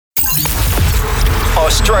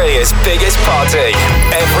Australia's biggest party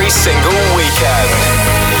every single weekend.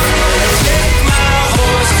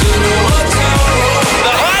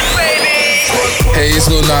 The Hype, baby! Hey, it's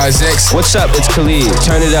Lil Nas X. What's up? It's Khalid.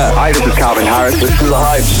 Turn it up. Hi, this is Calvin Harris. This is The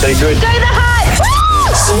Hype. Stay good. Go The Hype!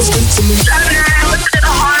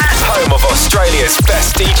 Home of Australia's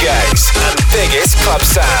best DJs and biggest club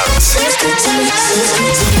sounds.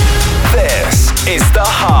 This is The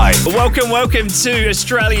Hype. Welcome to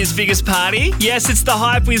Australia's biggest party. Yes, it's The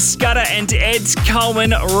Hype with Scudder and Ed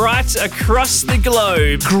Coleman right across the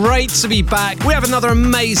globe. Great to be back. We have another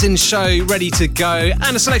amazing show ready to go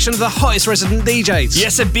and a selection of the hottest resident DJs.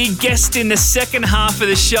 Yes, a big guest in the second half of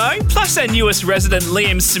the show, plus our newest resident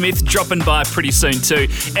Liam Smith dropping by pretty soon too.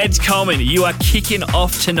 Ed Coleman, you are kicking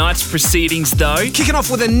off tonight's proceedings though. Kicking off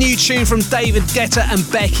with a new tune from David Guetta and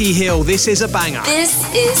Becky Hill. This is a banger. This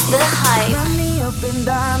is The Hype. Wrap me up in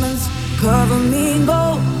diamonds, cover me in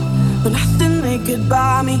gold, but nothing they could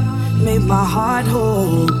buy me made my heart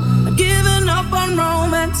whole. I'd given up on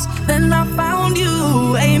romance, then I found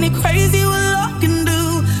you. Ain't it crazy what love can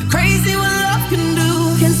do? Crazy what love can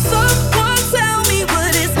do. Can someone tell me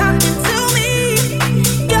what is happening to me?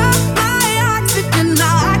 You're my oxygen,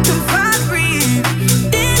 now I can find breathe.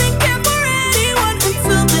 Didn't care for anyone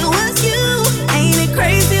until there was you. Ain't it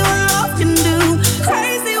crazy what love can do?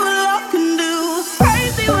 Crazy what love can do.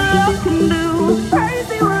 Crazy what love can do.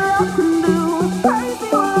 Crazy what love can do.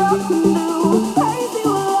 Crazy what love can do. Crazy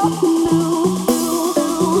what love can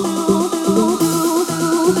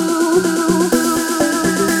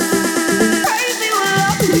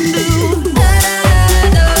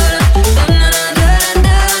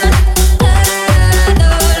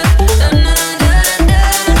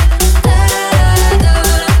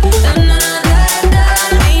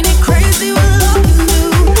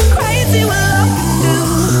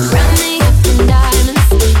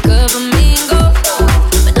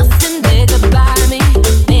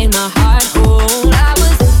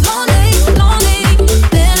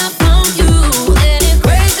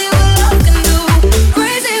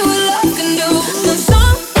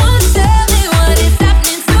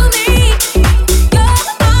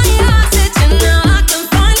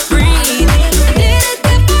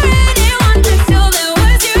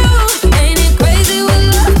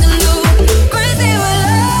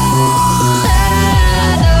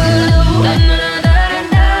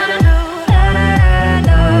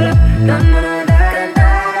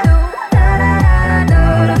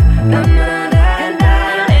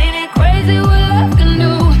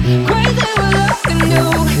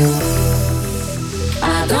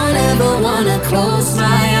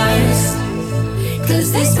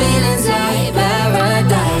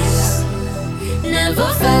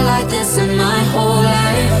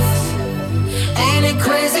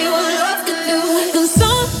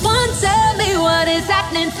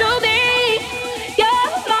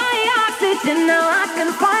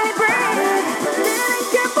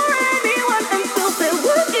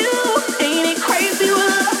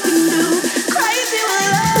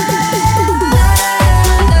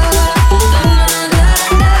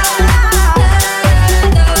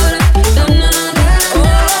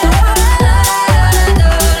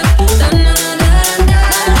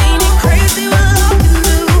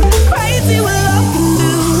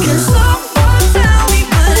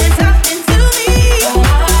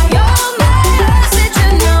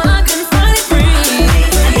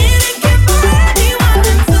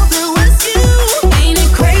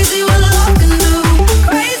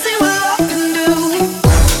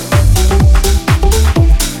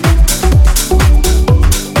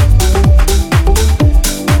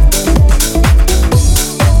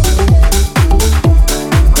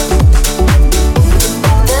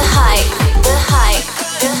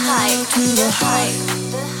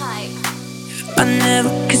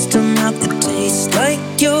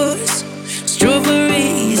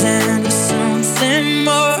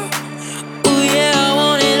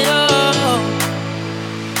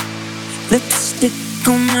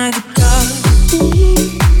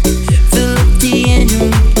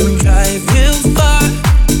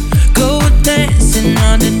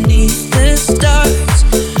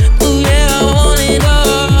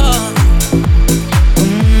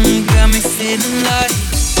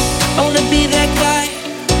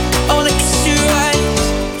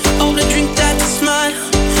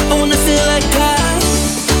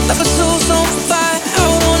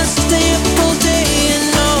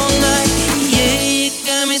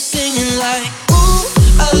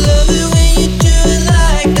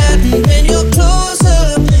When you're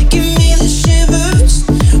closer, give me the shivers.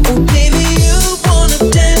 Oh baby, you want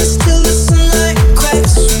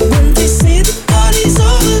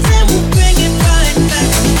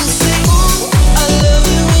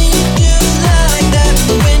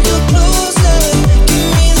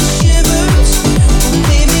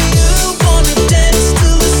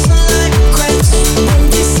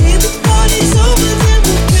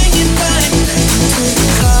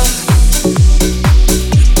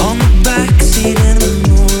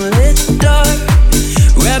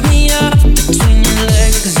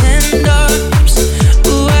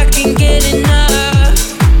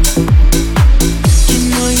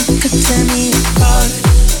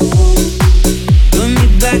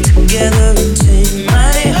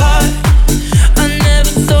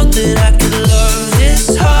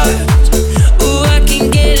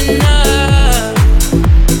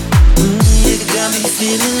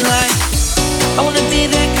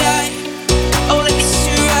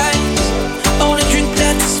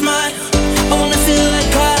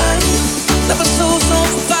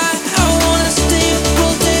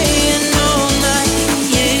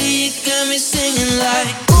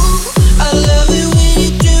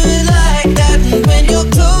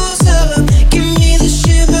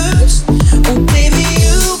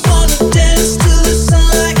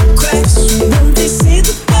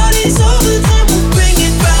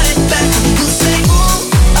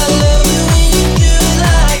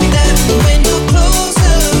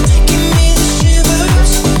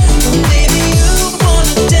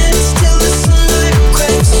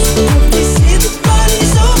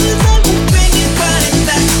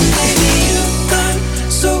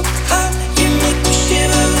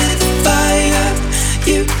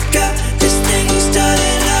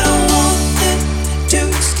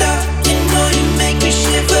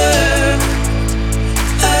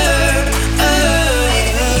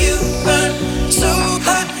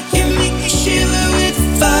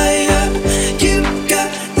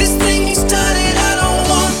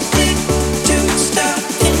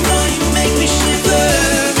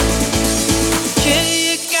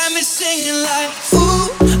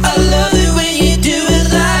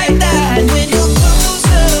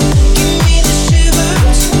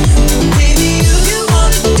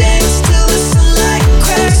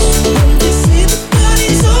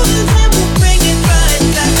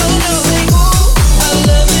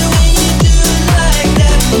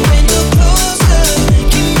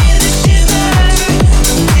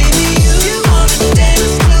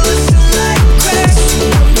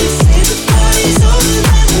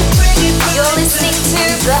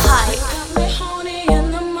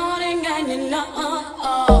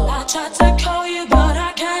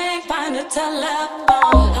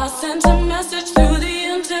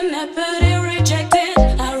happily rejected.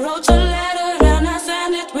 I wrote a letter and I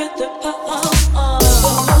sent it with the post.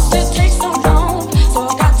 It takes so long, so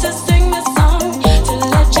I got to sing this song to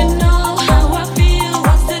let you know how I feel.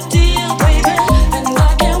 What's the deal, baby? And I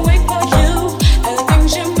can't wait for you and the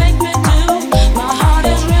things you make me do. My heart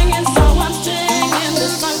is ringing, so I'm singing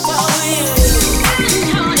this song for you. Honey,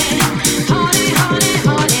 honey, honey,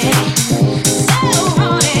 honey, so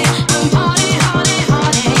honey, I'm honey, honey,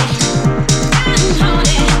 honey. Honey,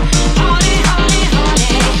 honey, honey,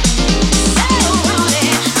 honey, so honey,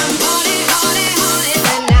 I'm honey, honey, honey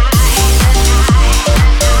tonight.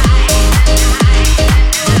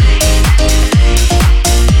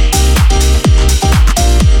 Honey,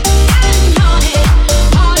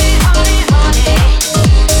 honey, honey, honey,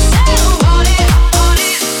 so honey, honey, honey.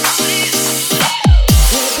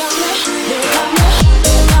 You got me, you got me, you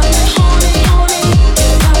got me, honey, honey.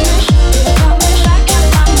 You got me, I can't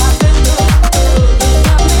find my baby. You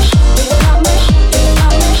got me, you got me, you got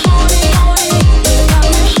me, honey, honey.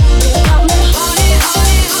 You got me, honey,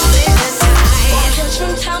 honey, honey tonight. Search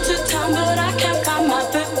from town to town, but I can't find my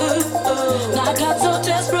baby. I got so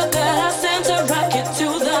desperate that I sent a rocket to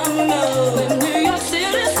the moon. In New York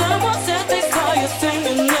City, someone said they saw you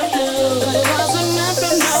singing the blues, but it wasn't meant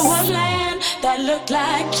from no one land that looked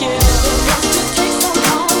like you. It takes so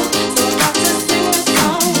long, so I got to sing this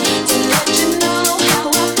song to let you know how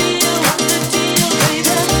I feel. What's the deal,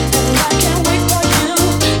 baby? And I can't wait for you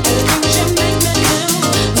and the things you make me do.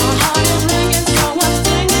 My heart is ringing, so I'm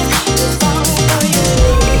singing this song for you.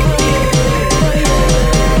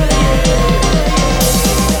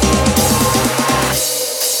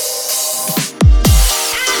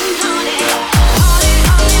 Honey, honey, honey,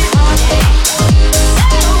 honey,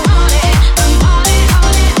 so honey, I'm honey,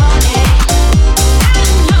 honey, honey.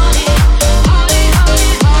 Honey, honey, honey,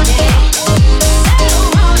 honey, so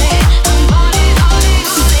honey, I'm honey,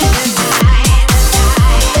 honey,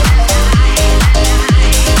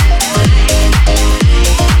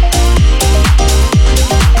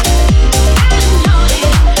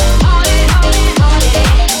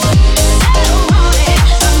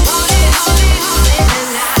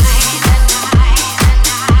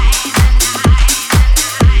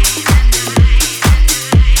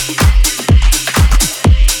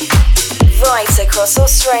 Right across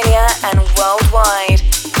Australia and worldwide,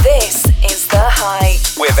 this is The Hype.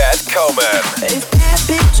 With Ed Coleman. It's that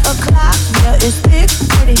bitch o'clock, yeah, it's big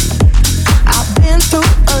pretty. I've been through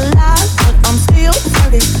a lot, but I'm still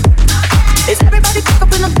pretty. Is everybody back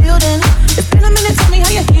up in the building? It's been a minute, tell me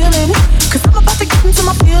how you're healing. Cause I'm about to get into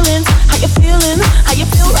my feelings. How you feeling? How you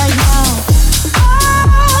feel right now?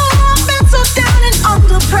 Oh, I've been so down and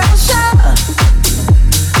under pressure.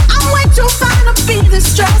 I'm way too fine to be this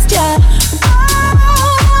stressed, yeah. Oh,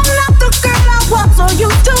 I'm not the girl I was or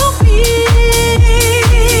used to be.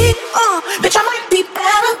 Bitch, I might be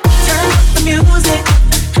better. Turn up the music,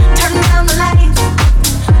 turn down the lights.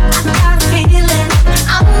 I got a feeling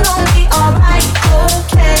I'm gonna be alright,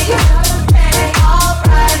 okay,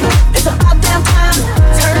 alright. It's about damn time.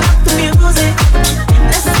 Turn up the music,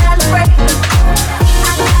 let's celebrate.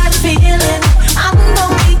 I got a feeling I'm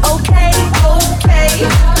gonna be okay,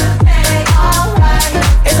 alright.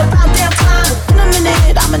 It's about damn time. In a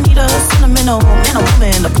minute, I'ma need a sentimental man or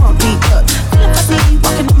woman to pump me up. Feeling fussy,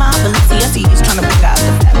 walking in my Balenciennes, trying to pick out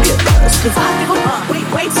the fabulous. Cause I give up,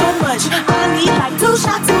 way too much. I need like 2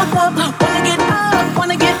 shots in my cup. Wanna get up,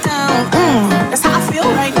 wanna get down. That's how I feel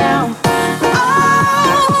right now.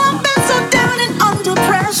 Oh, I've been so down and under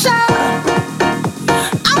pressure.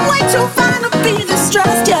 I'm way too fine to be this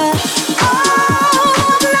stressed, yeah. Oh,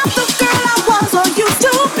 I'm not the girl I was or used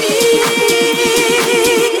to be.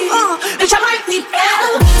 Bitch, I might be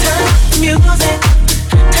better. Turn up the music,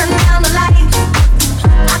 turn down the lights.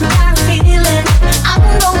 I got a feeling I'm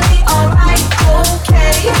gonna be alright,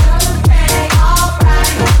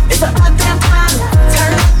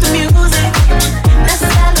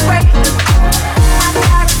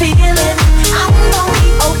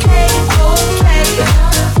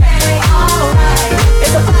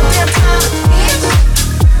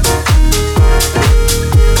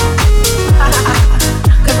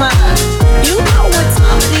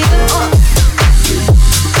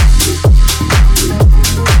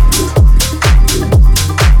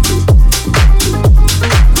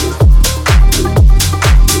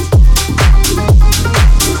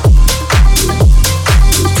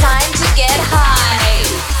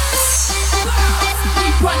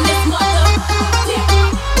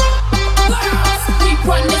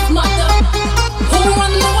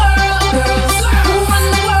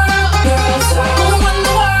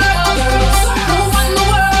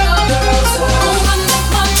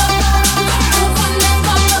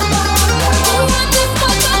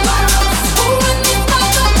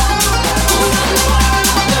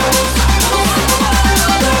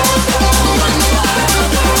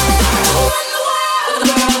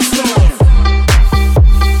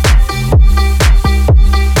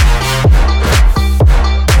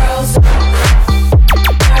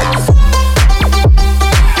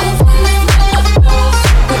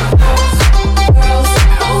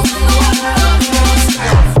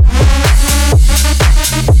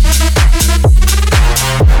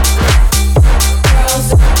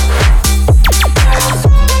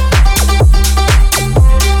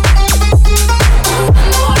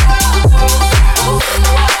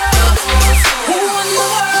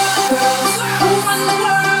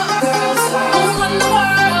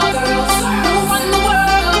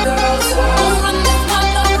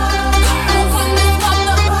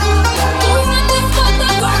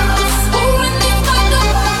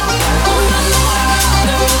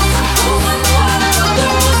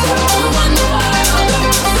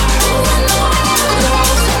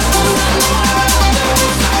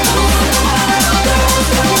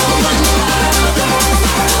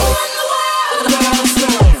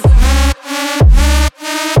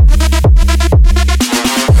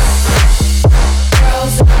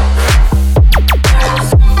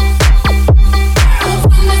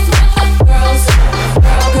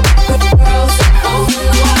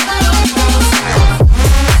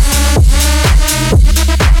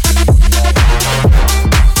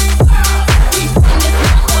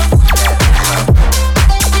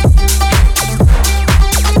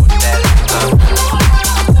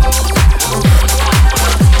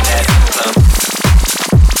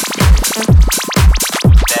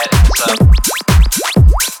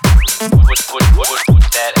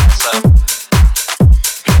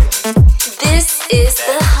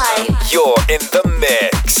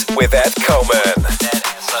 Coleman.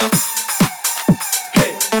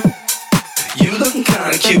 Hey, you looking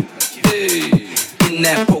kinda cute, hey, in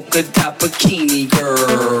that polka dot bikini,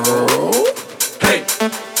 girl. Hey,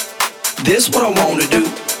 this what I wanna do.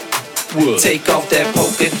 What? Take off that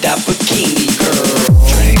polka dot bikini, girl.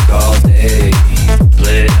 Drink all day,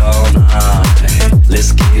 play all night.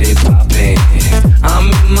 Let's get it poppin'. I'm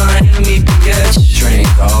in Miami, bitch. Drink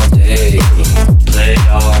all day, play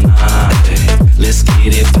all night. Let's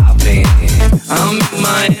get it poppin'. I'm in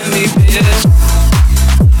Miami, bitch.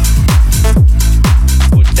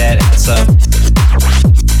 Put that ass up.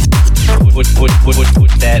 Put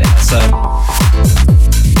that ass up.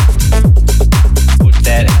 Put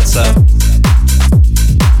that ass up.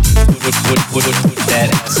 Put that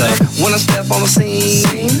ass up. When I step on the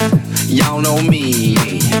scene, y'all know me.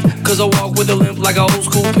 Cause I walk with a limp like an old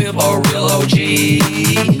school pimp or a real OG.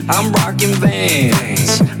 I'm rocking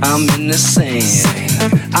Vans, I'm in the sand.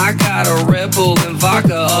 I got a Red Bull and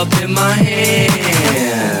vodka up in my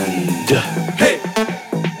hand. Hey,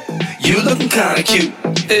 you looking kinda cute,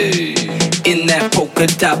 hey, in that polka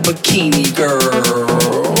dot bikini,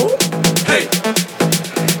 girl. Hey,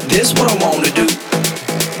 this what I wanna do.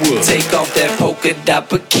 What? Take off that polka dot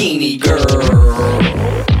bikini, girl.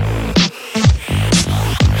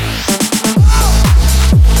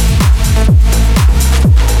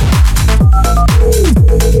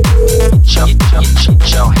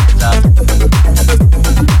 Get your hands up.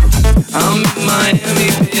 I'm in Miami,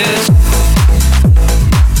 bitch.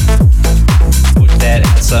 Put that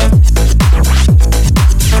ass up.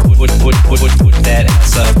 Put that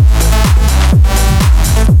ass up.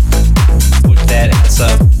 Put that ass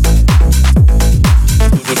up.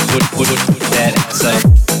 Put that ass up.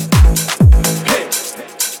 Hey,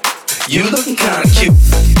 you looking kinda cute,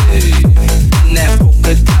 hey, in that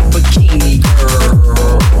polka dot bikini,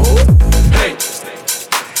 girl. Hey,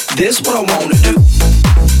 this what I wanna do.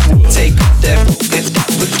 Take off that polka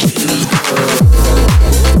dot bikini, girl.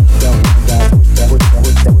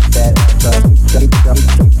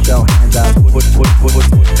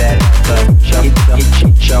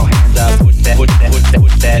 Get your hands up. Put that ass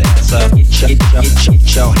up.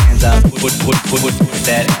 Get your hands up. Put that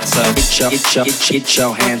ass up. Get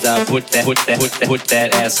your hands up. Put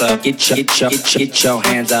that ass up. Get your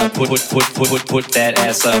hands up. Put that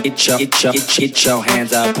ass up. Get your hands up. Put that ass up. Get your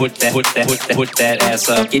hands up. Put that ass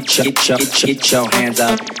up. Get your hands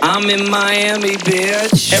up. I'm in Miami,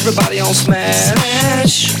 bitch. Everybody on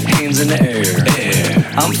smash. Hands in the air.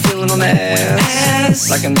 I'm feeling on the ass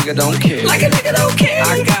like a nigga don't care.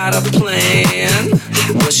 I got a plan.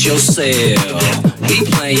 What's your sale? We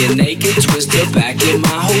playing naked twister back in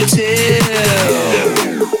my hotel.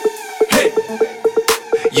 Hey,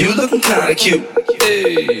 you looking kinda cute,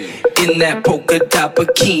 hey, in that polka dot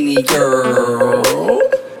bikini, girl.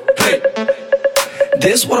 Hey,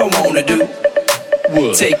 this what I wanna do.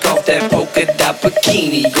 What? Take off that polka dot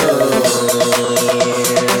bikini, girl.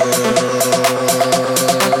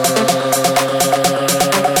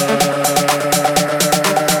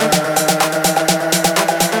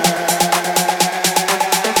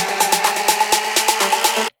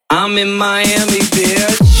 I'm in Miami,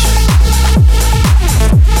 bitch.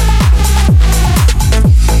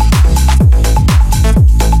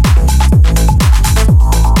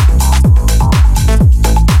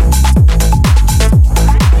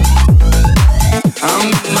 I'm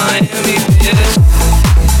in Miami, bitch.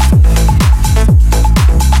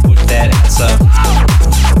 Put that ass up.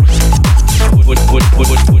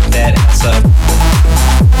 Put that ass up.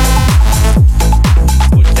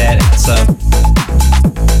 Put that ass up.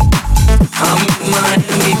 I'm in Miami.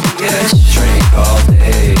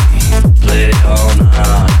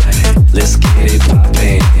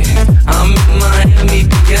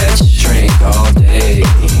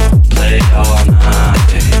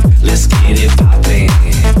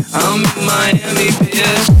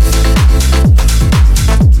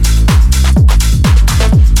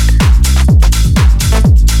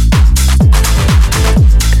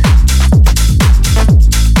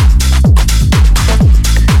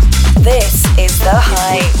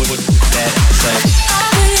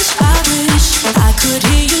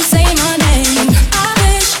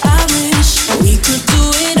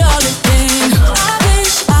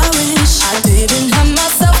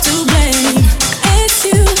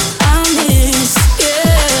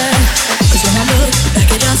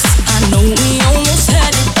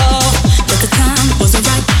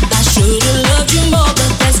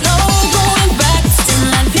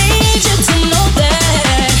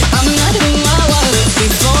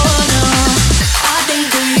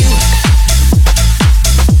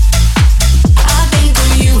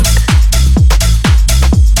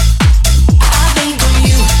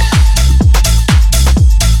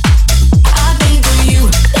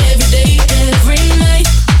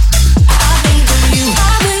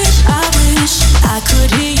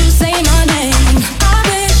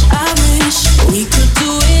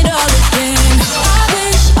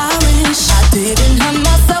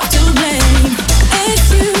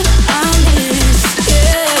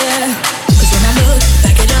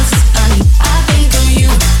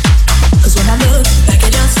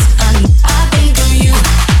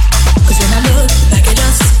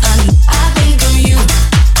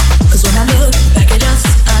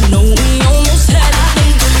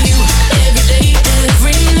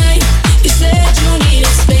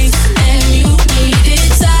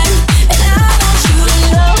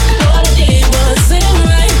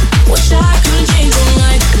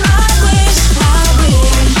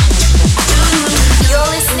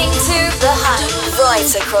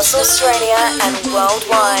 and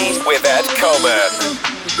worldwide. With Ed Coleman.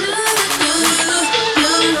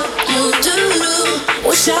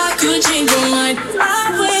 Wish I could change your mind.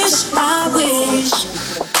 I wish.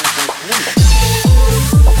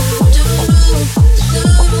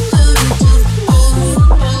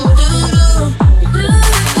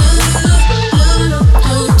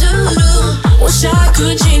 Wish I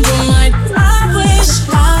could change your mind. I wish.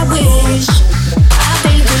 I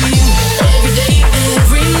think of you every day,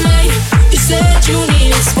 every night. You said you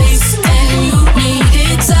needed space and you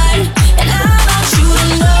needed time, and I want you to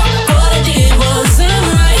know what I did wasn't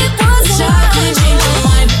right. Wish I could change your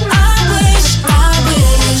mind. I wish. I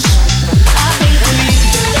think of you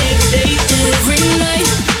every day, every night.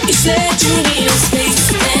 You said you needed space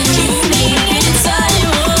and you needed time.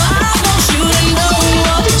 Oh, I want you to know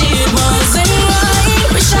what I did wasn't right.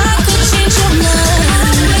 Wish I could change your mind.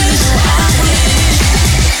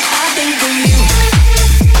 I think of you.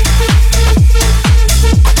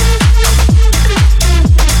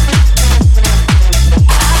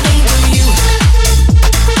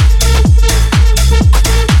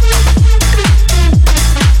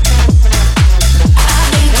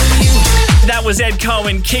 That was Ed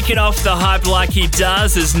Coleman kicking off the hype like he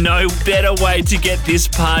does. There's no better way to get this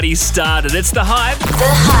party started. It's the hype. The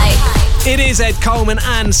Hype. It is Ed Coleman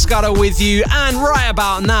and Scudder with you, and right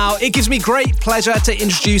about now, it gives me great pleasure to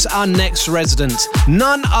introduce our next resident.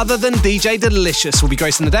 None other than DJ Delicious will be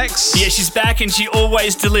gracing the decks. Yeah, she's back and she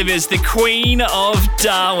always delivers. The Queen of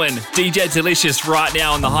Darwin, DJ Delicious, right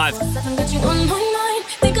now on the hype. Got you on my mind,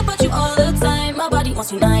 think about you all the time. My body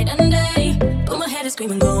wants you night and day, but my head is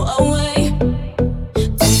screaming, go away.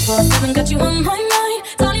 24/7 got you on my mind,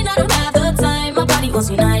 darling, I don't have the time. My body wants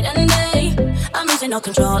you night and day, I'm losing all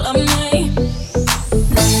control of me.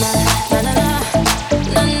 Na na na na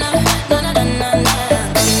na na na na na na na.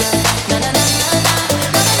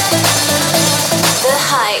 The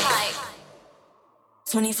Hype.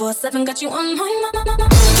 24/7 got you on my mind.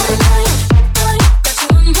 Got you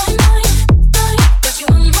on my mind. Got you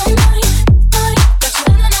on my mind. Got you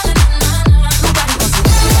na na na na na. Nobody wants you.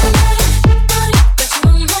 Got you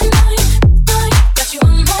on my mind. Got you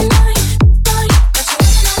on my mind. Got you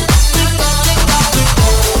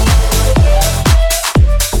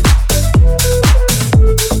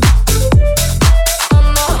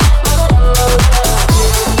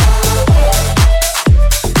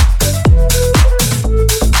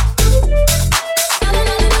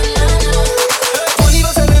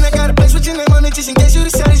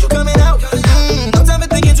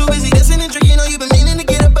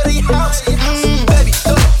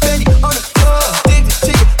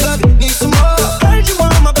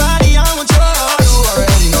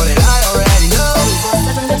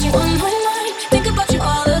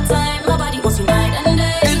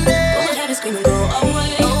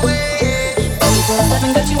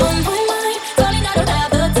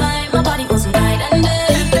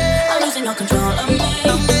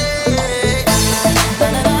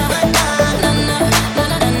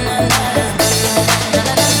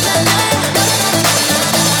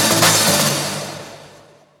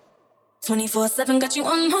Seven got you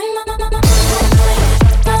on my mind.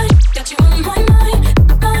 Got you on my mind.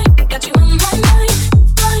 Got you on my mind.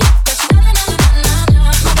 Got you na na na na na.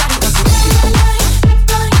 Nobody wants you on my mind.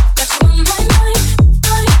 Got you on my mind.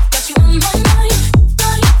 Got you on my mind.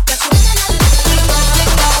 Got you na na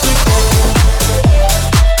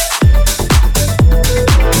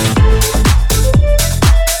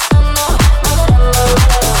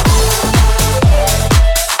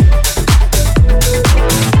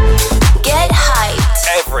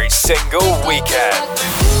every single weekend.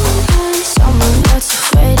 Someone that's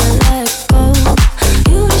afraid to let go.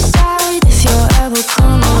 You decide if you're ever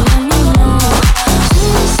gonna let me know.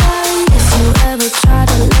 Suicide if you ever try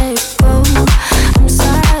to let go. I'm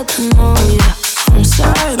sad to know you. I'm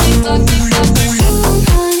sad to know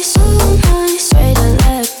you. So nice, afraid to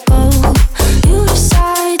let go. You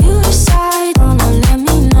decide, wanna let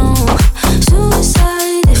me know.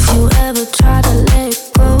 Suicide if you ever try to let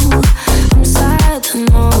go. I'm sad to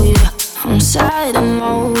know you. I'm sad to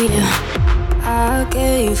know you. I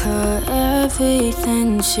gave her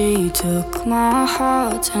everything, she took my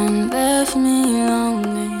heart and left me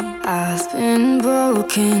lonely. I've been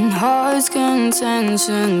broken, hearts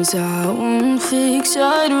contentions I won't fix,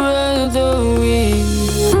 I'd rather win.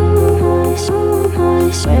 So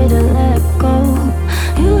nice, ready to let go.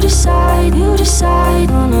 You decide,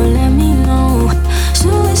 wanna let me know.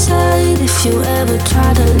 Suicide if you ever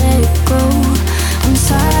try to let go. I'm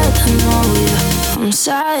sad to know you. I'm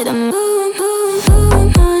sad to know you.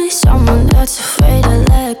 Someone that's afraid to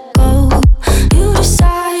let go. You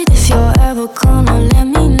decide if you're ever gonna let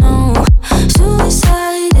me know.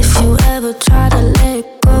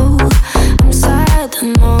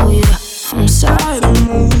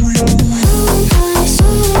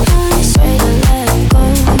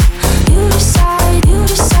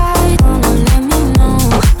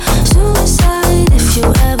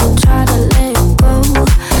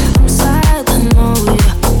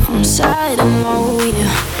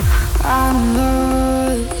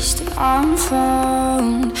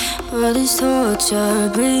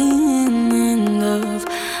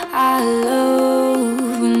 I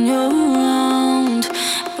love when you're around,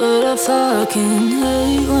 but I fucking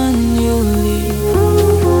hate when you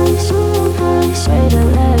leave. So nice, way to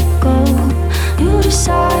let go. You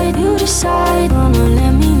decide, wanna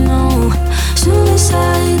let me know.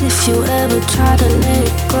 Suicide if you ever try to let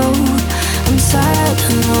go. I'm sad,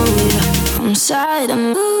 I know you. I'm sad,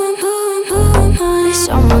 I'm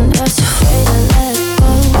someone that's afraid to let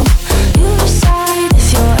go. You decide if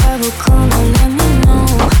you're ever gonna let me know.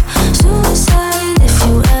 Suicide if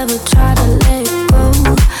you ever try to let go.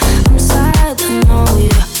 I'm sad, I know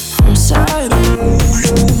you. I'm sad, I know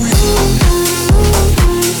you.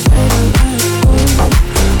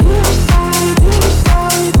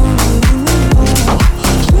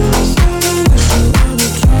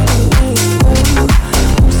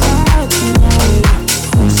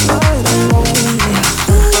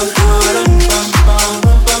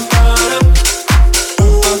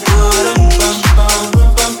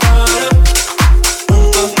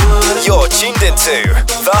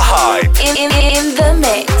 The Hype. In the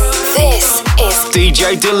mix. This is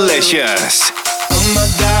DJ Delicious.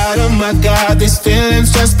 Oh my God, these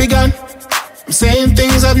feelings just begun. I'm saying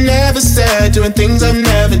things I've never said, doing things I've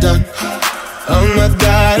never done. Oh my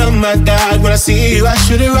God, when I see you I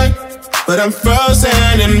should it right. But I'm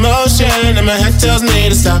frozen in motion and my head tells me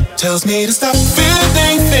to stop. Feelings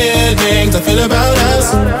I feel about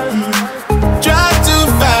us. Try to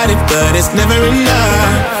fight it, but it's never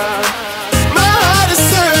enough.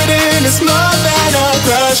 It's more than a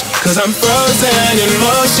crush, 'cause I'm frozen in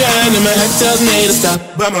motion and my head tells me to stop,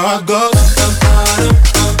 but my heart goes.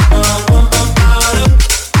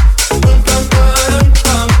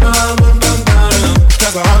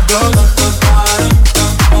 Cause my heart goes.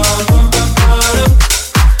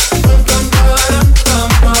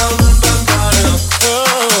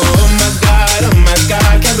 Oh my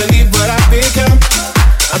God, can't believe what I've become.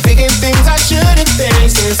 I'm thinking things I shouldn't think,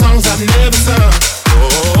 singing songs I've never sung.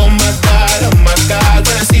 Oh my God,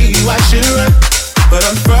 when I see you I should run. But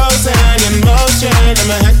I'm frozen in motion and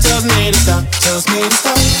my head tells me to stop.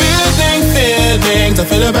 Feelings I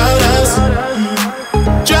feel about us.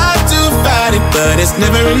 Try to fight it, but it's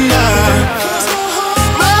never enough.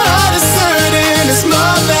 My heart is hurting, it's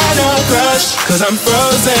more than a crush. 'Cause I'm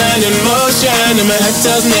frozen in motion and my head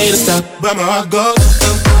tells me to stop, but my heart goes.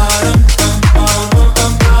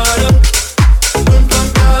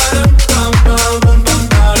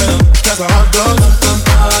 That's how it goes.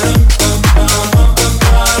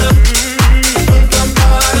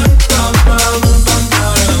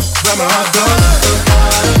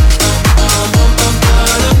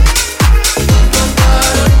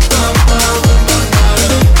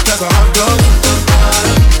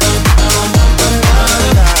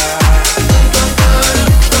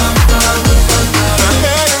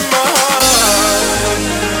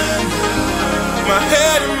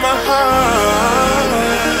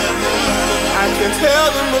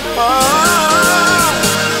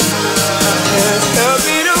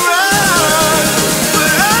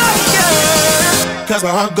 That's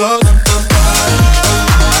how it goes. That's how it goes.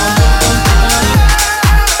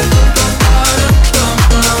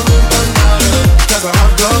 That's how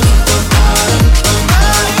it goes.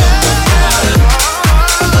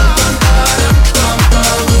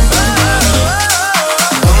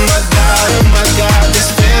 Oh my God, this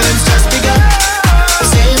feeling's just begun.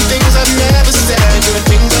 Saying things I've never said, doing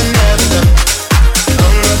things I've never done.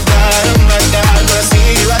 Oh my God, when I see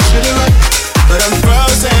you I should've run. But I'm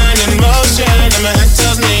frozen in motion and my head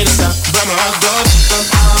tells me to stop, but my heart goes.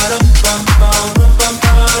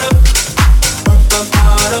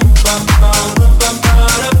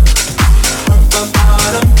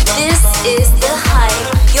 This is The Hype.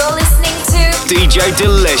 You're listening to DJ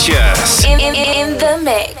Delicious. In the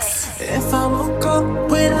mix. If I woke up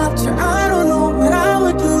without you, I don't know what I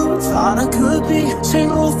would do. Thought I could be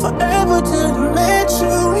single forever till I met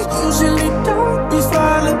you. Usually don't be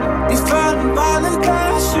falling by the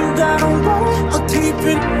guys you got on board. Or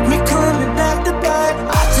keeping me coming back to back.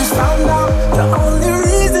 I just found out the only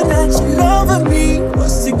reason that you loved me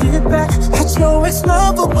was to get back at your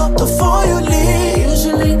ex-lover. But before you leave,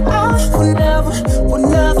 usually I would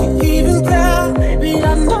never even care. Maybe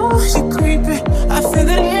I know you're creepy, I feel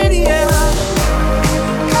it in the air.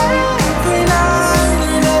 Every night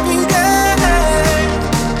and every day,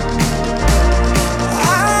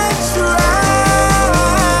 I try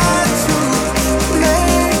to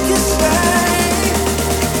make you stay,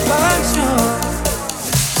 but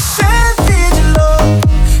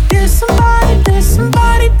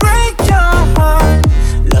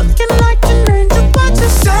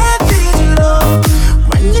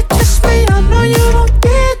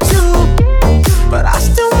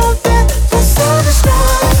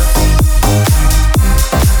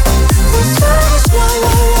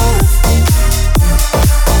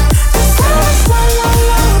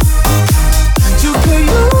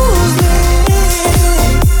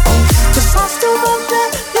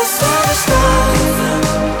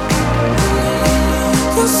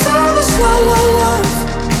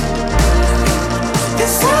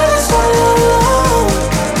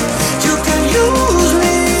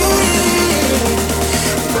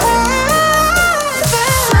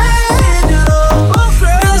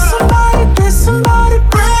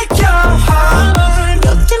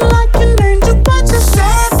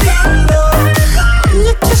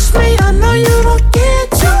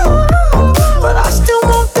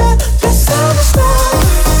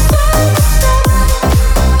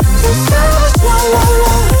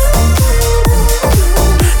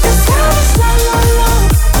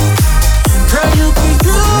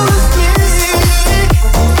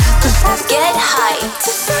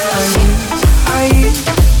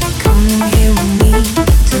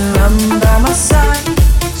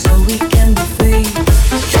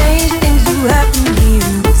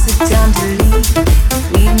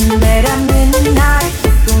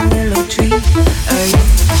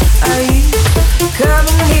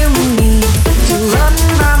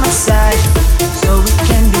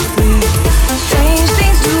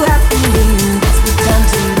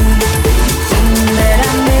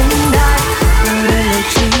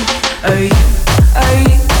Are you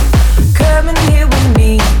coming here with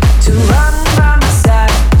me to run by my side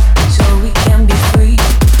so we can be free?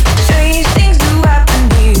 Strange things do happen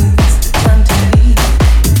here. It's the time to leave.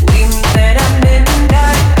 We met at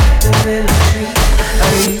midnight at the willow tree.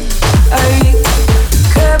 Are you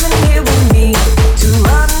coming here with me to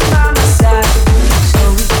run by my side so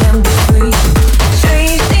we can be free?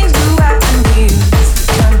 Strange things do happen here. It's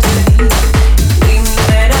the time to leave. We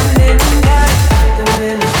met at midnight at the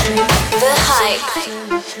willow tree. The Hype.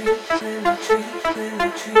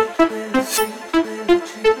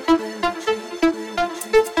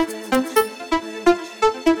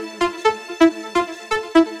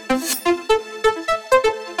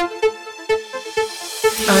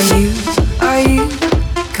 Are you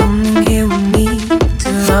coming here with me to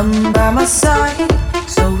run by my side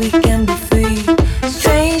so we can be free?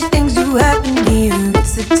 Strange things do happen here.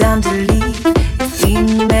 It's the time to leave. If we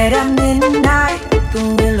met at midnight at the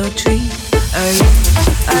willow tree. Are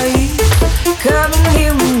you coming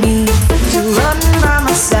here with me to run by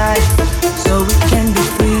my side so we can be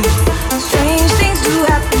free? Strange things do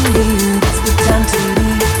happen here. It's the time to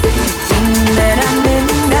leave. If we met at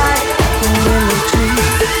midnight at the willow tree.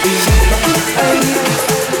 Are you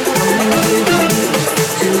coming here with me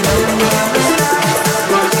to run by my side?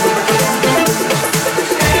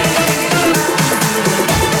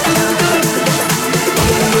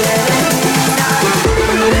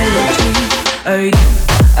 Are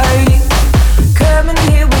you coming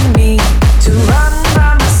here with me to run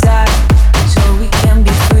by my side so we can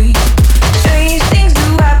be free? Strange things do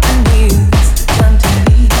happen here. It's the time to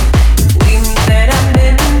leave. We met at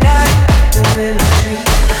midnight at the willow tree.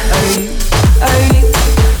 Are you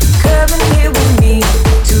coming here with me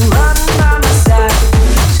to run by my side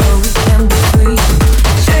so we can be free?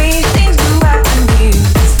 Strange things do happen here.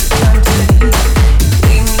 It's the time to leave.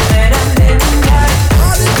 We met at midnight.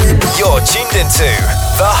 You're tuned into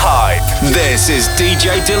The Hype. This is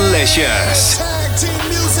DJ Delicious. Tag team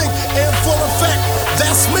music in full effect.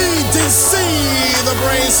 That's me, DC, the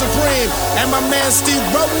brain supreme, and my man Steve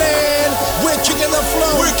Rowland. We're kicking the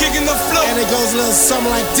flow. And it goes a little something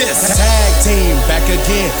like this. Tag team back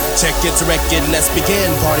again. Check it to record. Let's begin.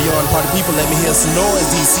 Party on, party people. Let me hear some noise.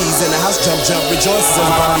 DC's in the house. Jump, jump, rejoices. A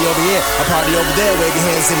party over here. A party over there. Wave your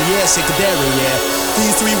hands in the air. Shake the dairy, yeah.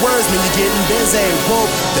 These three words mean you're getting busy. Whoa,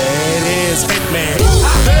 there it is. Hitman.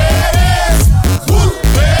 There it is. Woo,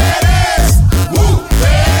 there it is. Woo,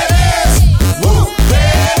 there it is. Woo,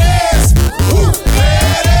 there it is. Woo, there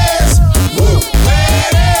it is. Woo, there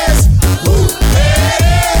it is. Woo, there it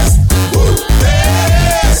is. Woo, there it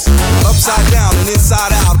is. Upside down and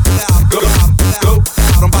inside out. Go, go.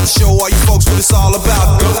 I'm about to show all you folks what it's all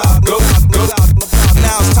about. Go, go, go.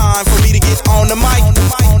 Now it's time for me to get on the mic.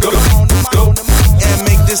 Go, go. And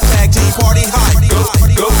make this tag team party hype. Go,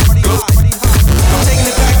 go, go. I'm taking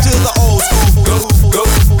it back to the old school. Go, go,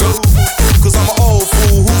 go. Cause I'm an old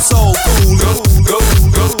fool who's so cool. Go, go,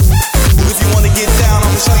 go. Well, if you wanna get down,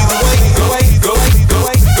 I'ma show you the way. Go, go, go,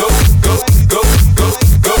 go, go, go, go,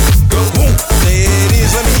 go, go. Boom. There it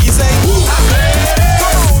is. Let me hear you say. Woo.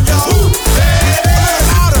 Come on, y'all. Woo.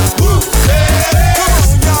 Louder. Woo. Come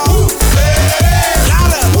on, y'all. Woo.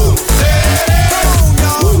 Louder. Woo. Come on,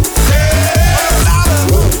 y'all. Woo. Louder.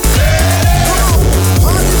 Woo. Come on.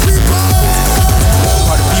 Party people.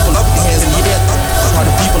 Party people up your hands and get it up.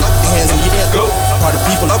 Party people up your hands and get it up. Party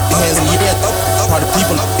people up your hands and get it up. Party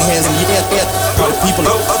people up your hands and get it up. Party people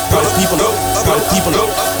up. Party people up. Party people up.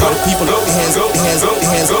 Party people up your hands. Your hands. Your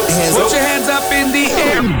hands. Your hands. Put your hands up in the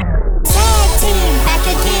air. Tag team back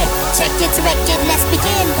again. Check it to record. Let's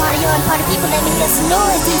begin. Party on, party people. Let me hear some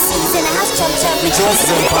noise. DC's in the house. Jump, jump, Rejoices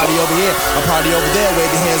in a party over here, a party over there.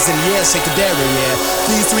 Wave your hands in the air, shake the dairy, yeah.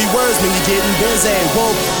 These three words mean you're getting busy.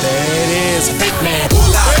 Whoa, there it is. Hitman.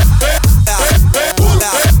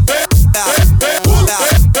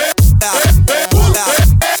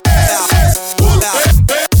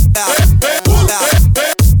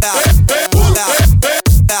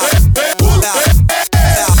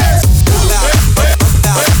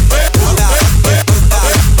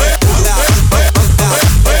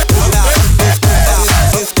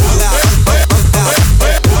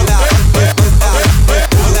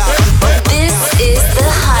 This is The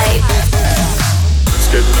Hype. Let's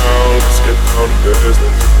get down to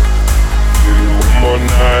business. Give you one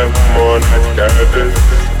more night, got this.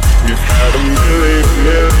 We've had a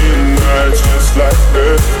million nights just like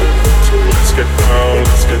this. So let's get down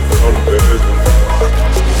to business.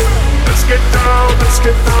 Let's get down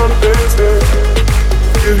to business.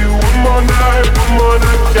 Give you one more night,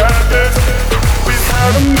 got this. We've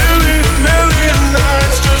had a million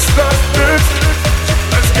nights just like this.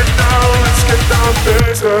 Let's get down to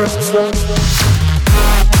business.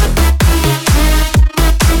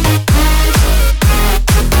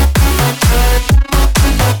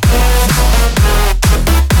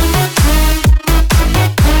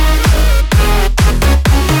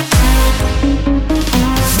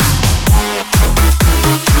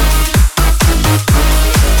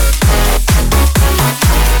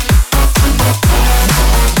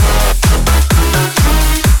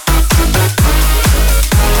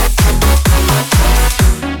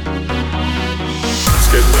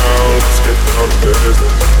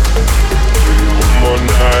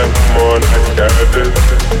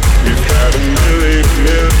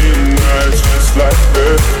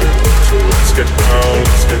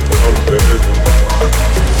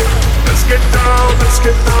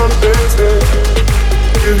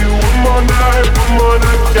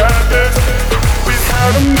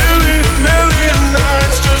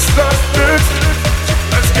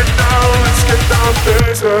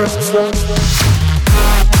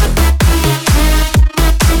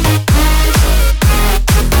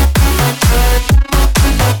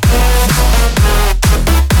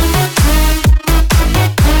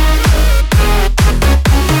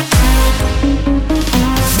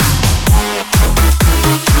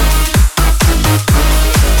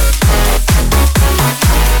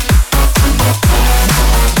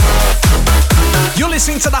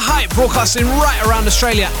 Broadcasting right around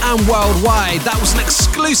Australia and worldwide. That was an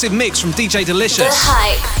exclusive mix from DJ Delicious. The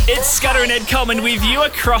Hype. It's Scudder and Ed Coleman with you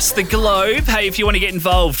across the globe. Hey, if you want to get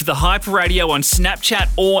involved, The Hype Radio on Snapchat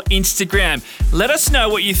or Instagram. Let us know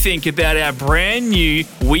what you think about our brand new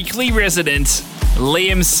weekly resident,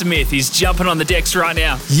 Liam Smith. He's jumping on the decks right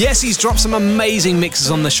now. Yes, he's dropped some amazing mixes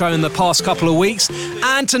on the show in the past couple of weeks,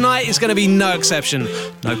 and tonight is going to be no exception.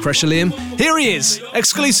 No pressure, Liam. Here he is,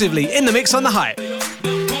 exclusively in the mix on The Hype.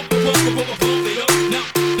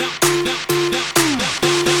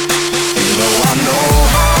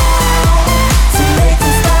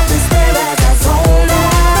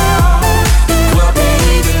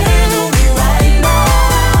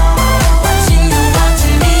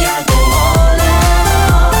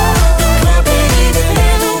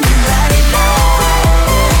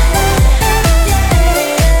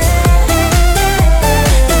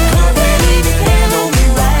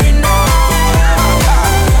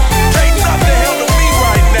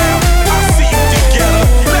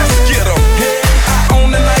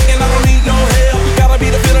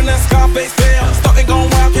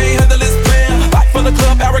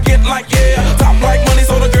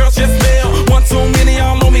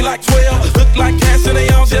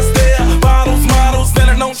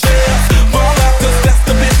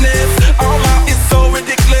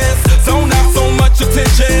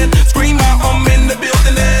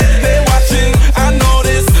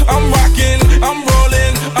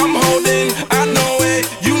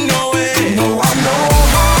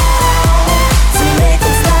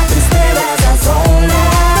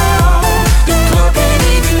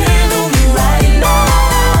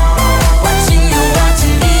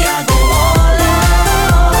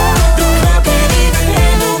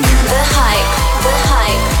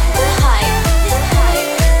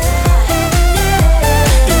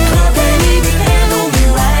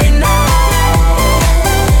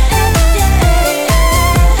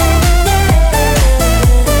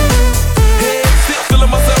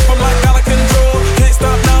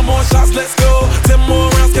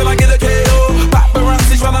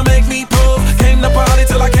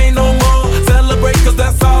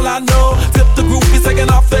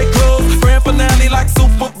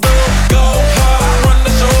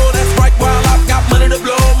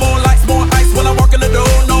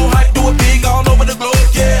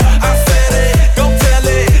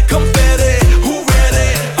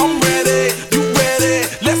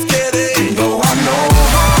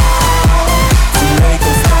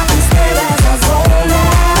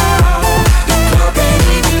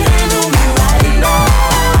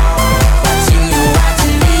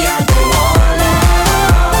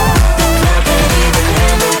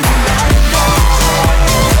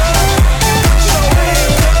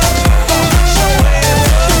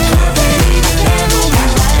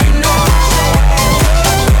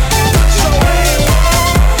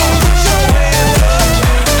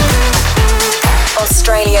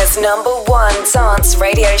 #1 dance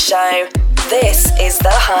radio show. This is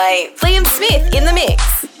The Hype. Liam Smith in the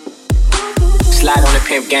mix. Slide on the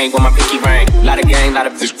pimp gang with my pinky ring. Lot of gang, lot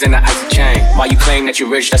of bitches in the icy chain. While you claim that you're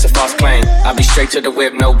rich, that's a false claim. I'll be straight to the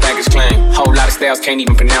whip, no baggage claim. Whole lot of styles, can't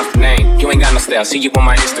even pronounce the name. You ain't got no style, see you on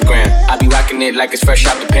my Instagram. I be rocking it like it's fresh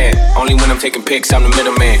out the pan. Only when I'm taking pics, I'm the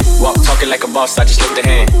middleman. Walk talking like a boss, I just lift a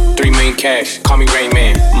hand. 3 million cash, call me Rain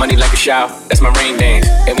Man. Money like a shower, that's my rain dance.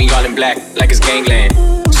 And we all in black, like it's gangland.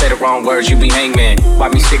 Say the wrong words, you be hangman. Why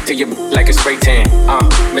me stick to you like a spray tan?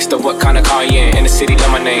 Mister, what kind of car you in the city, love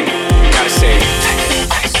my name. Gotta say it.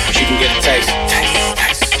 She can get a taste.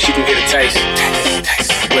 She can get a taste.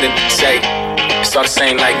 What it say? It's all the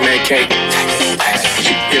same like Mary Kate.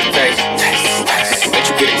 She can get a taste. Let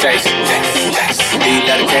you get a taste. Do you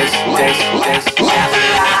love a taste? Taste.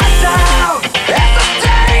 Lights out, it's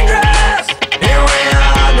dangerous. Here we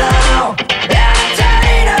are now.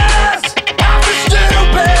 Entertainers, after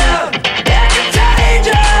stupid and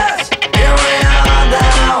contagious. Here we are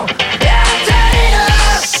now.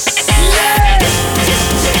 Entertainers, yeah.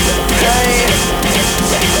 Hey,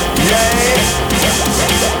 yeah.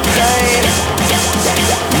 Hey,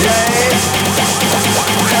 yeah.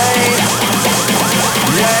 Hey,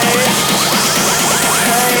 yeah.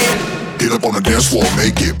 Get up on the dance floor,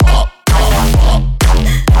 make it pop.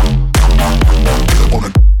 Get up on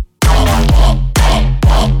the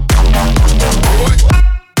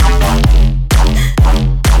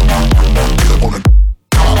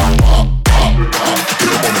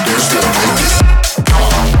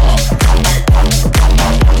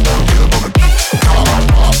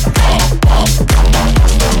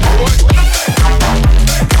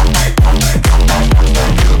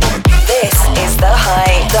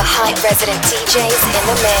Resident DJs in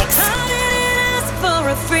the mix. I didn't ask for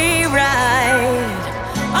a free ride.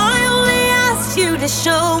 I only asked you to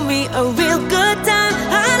show me a real good time.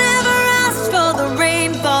 I never asked for the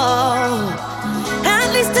rainfall.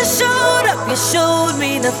 At least I showed up, you showed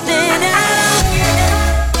me nothing else.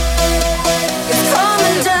 It's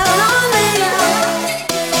coming down on me.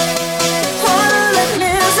 All of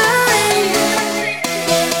misery.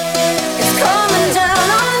 It's coming down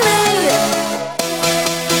on me.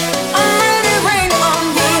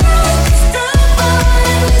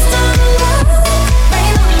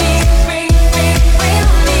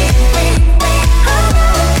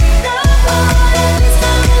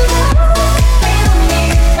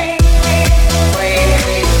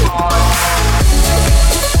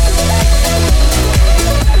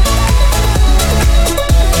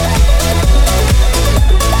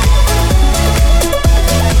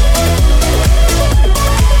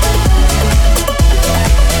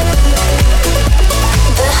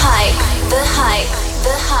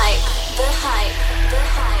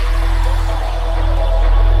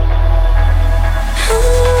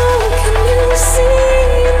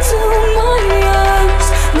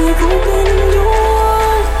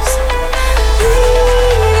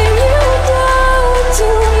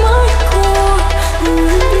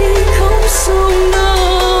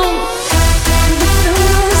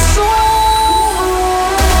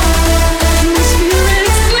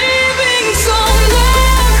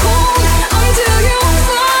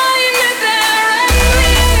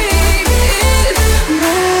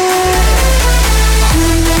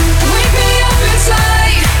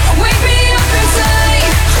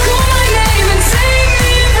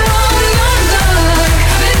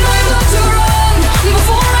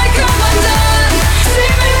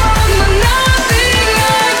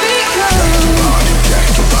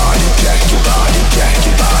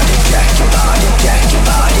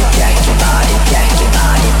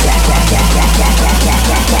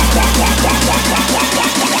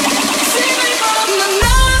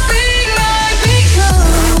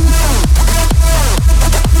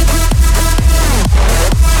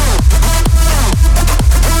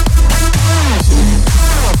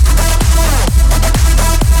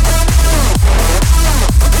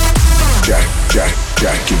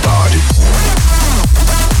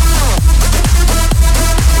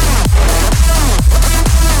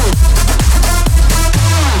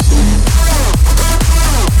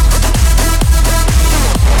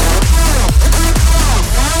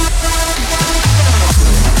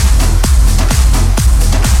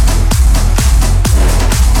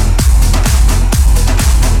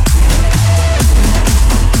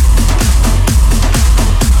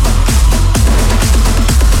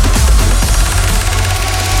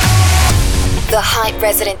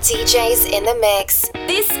 Resident DJs in the mix.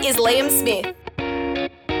 This is Liam Smith.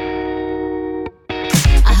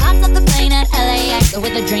 I hopped off the plane at LAX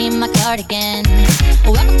with a dream, my cardigan.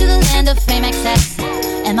 Welcome to the land of fame excess.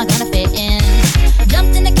 Am I gonna fit in?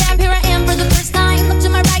 Jumped in the cab, here I am for the first time. Look to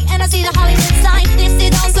my right and I see the Hollywood sign. This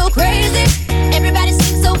is all so crazy. Everybody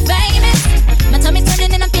seems so famous. My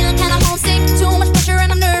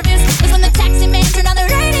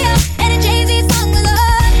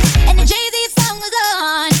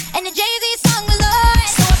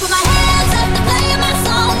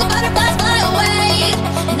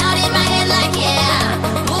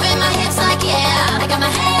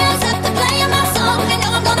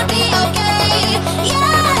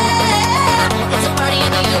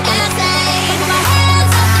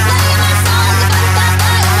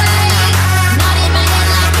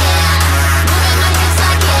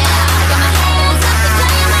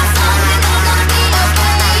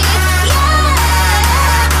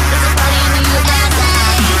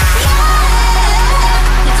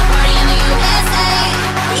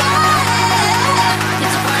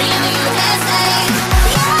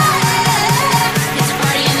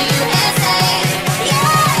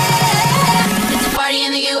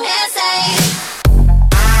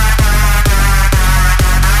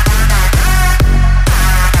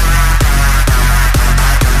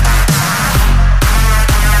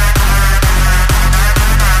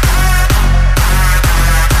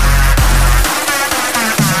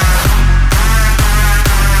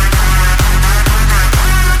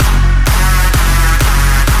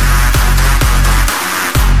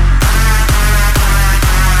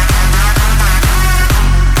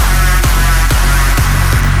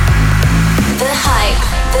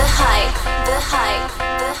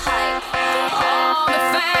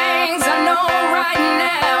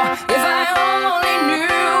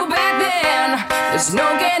There's no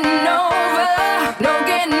getting over, no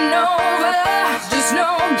getting over, just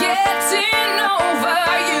no getting over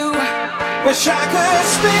you. Wish I could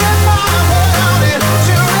spin my world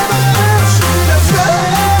into reverse. Just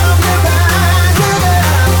love me back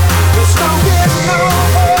again. There's no getting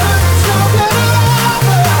over, there's no getting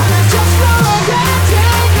over, just no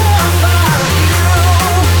getting over you,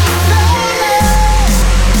 baby.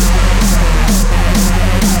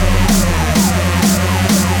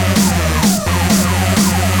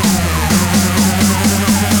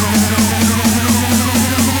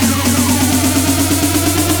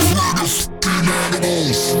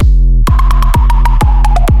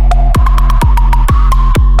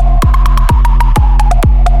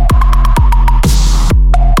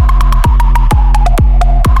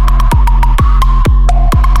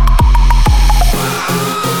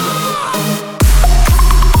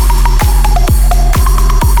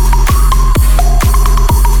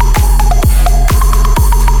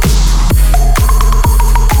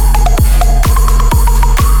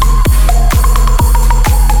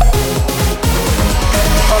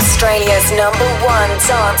 Australia's #1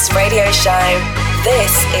 dance radio show.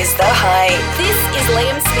 This is The Hype. This is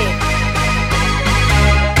Liam Smith.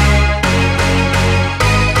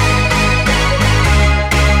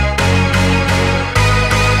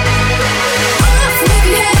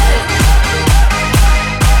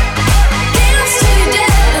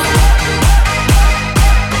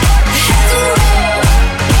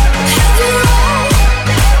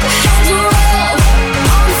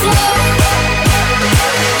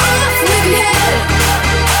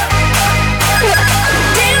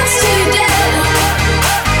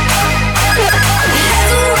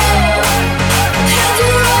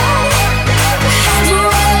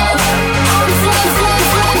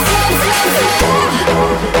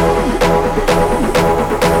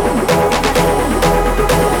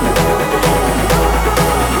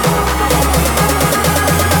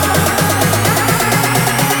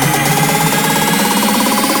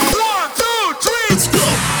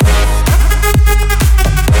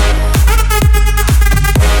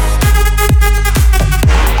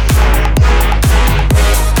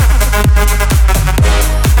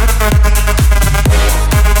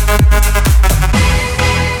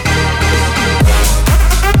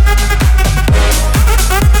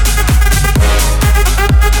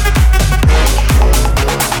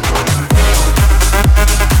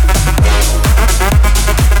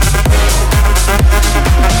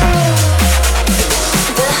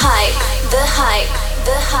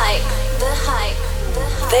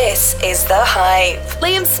 This is The Hype.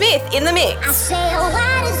 Liam Smith in the mix. I say, oh,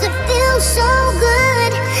 why does it feel so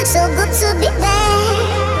good to be there?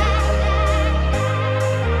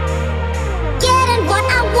 Getting what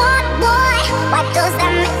I want, boy. Why does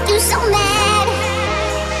that make you so mad?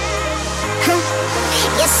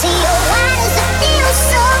 You see, oh, why does it feel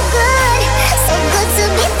so good to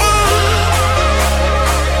be there?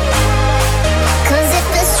 'Cause if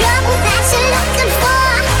there's trouble that you're looking for,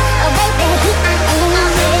 oh baby, here I am.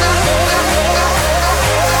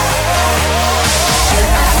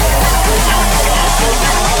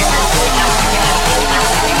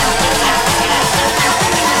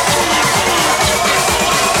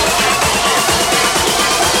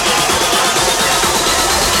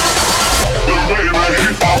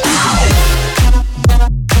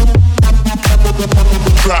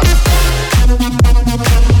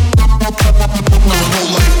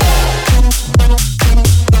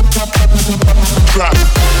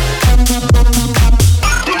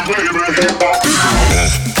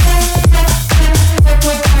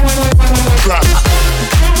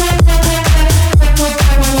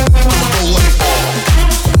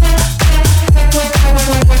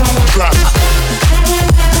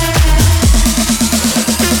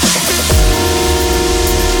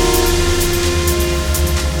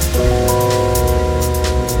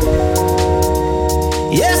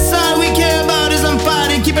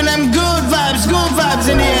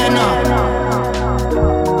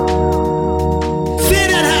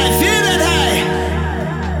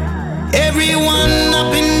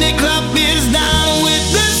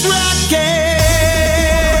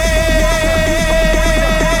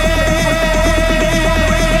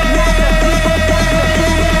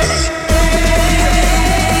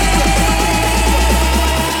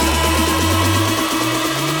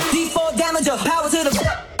 Power to the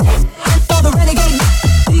for the renegade.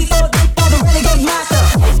 D4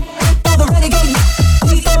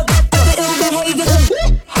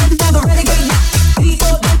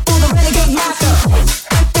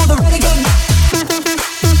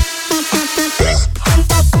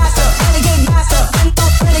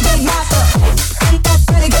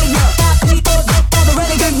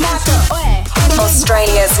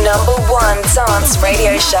 Dance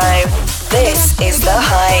Radio Show. This is The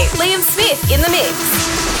Hype. Liam Smith in the mix.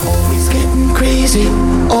 Always getting crazy,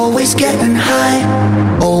 always getting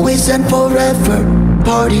high, always and forever,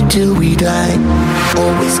 party till we die.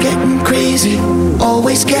 Always getting crazy,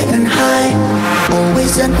 always getting high,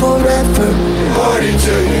 always and forever, party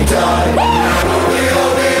till we die.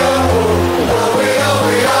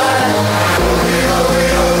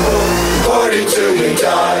 Party till we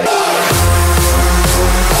die.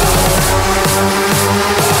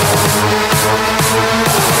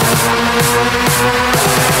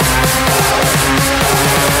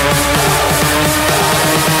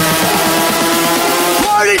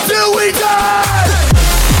 Party till we die!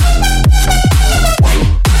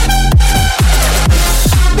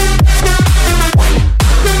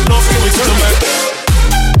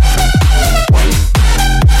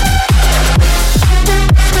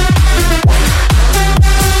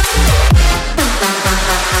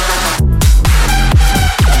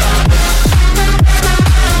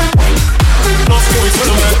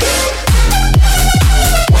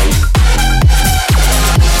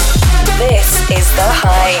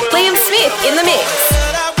 Liam Smith in the mix.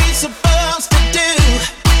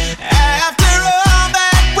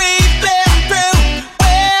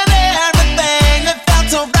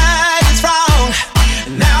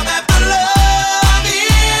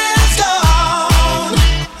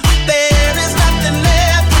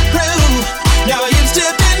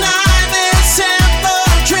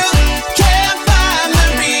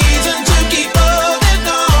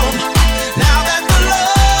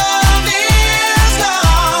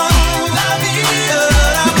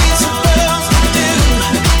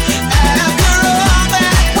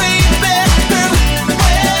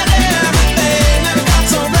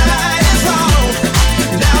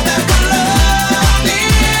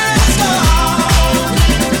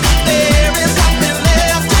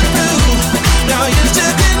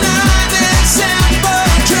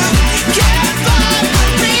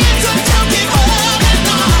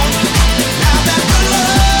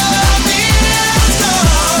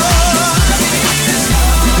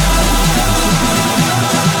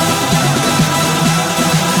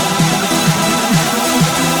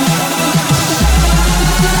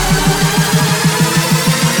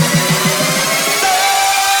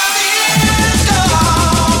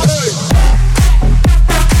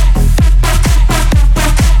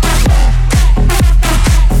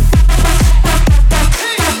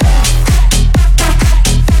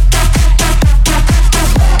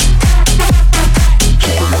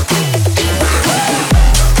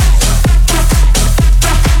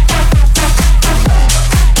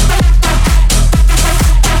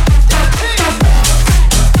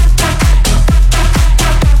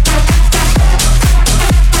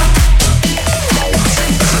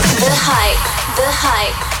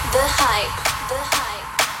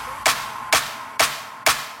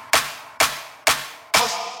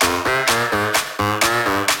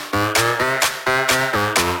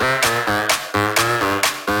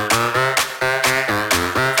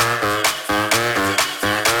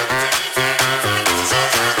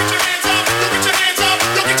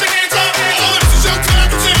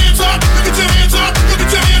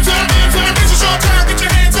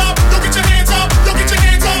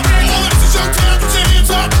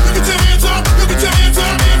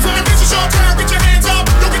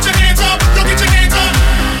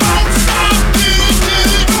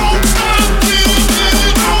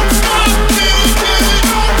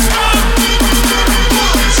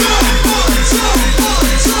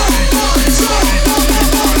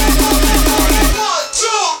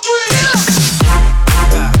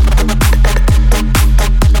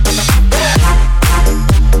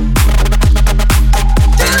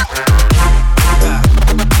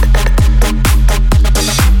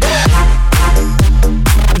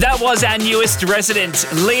 was our newest resident,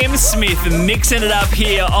 Liam Smith, mixing it up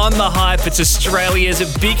here on The Hype. It's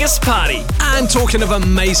Australia's biggest party. And talking of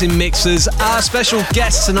amazing mixers, our special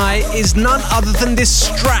guest tonight is none other than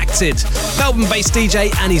Distracted, Melbourne-based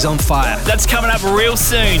DJ, and he's on fire. That's coming up real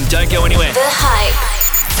soon. Don't go anywhere. The Hype.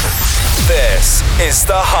 This is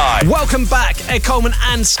The Hype. Welcome back. Ed Coleman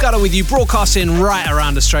and Scudder with you, broadcasting right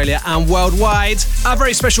around Australia and worldwide. Our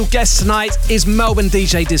very special guest tonight is Melbourne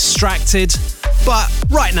DJ Distracted. But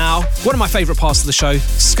right now, one of my favourite parts of the show,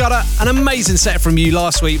 Scudder, an amazing set from you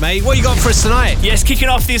last week, mate. What you got for us tonight? Yes, kicking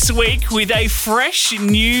off this week with a fresh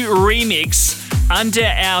new remix under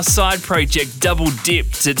our side project, Double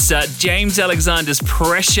Dipped. It's James Alexander's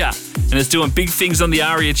Pressure, and it's doing big things on the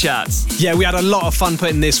ARIA charts. Yeah, we had a lot of fun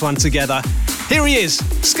putting this one together. Here he is,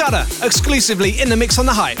 Scudder, exclusively in the mix on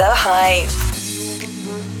The Hype. The Hype.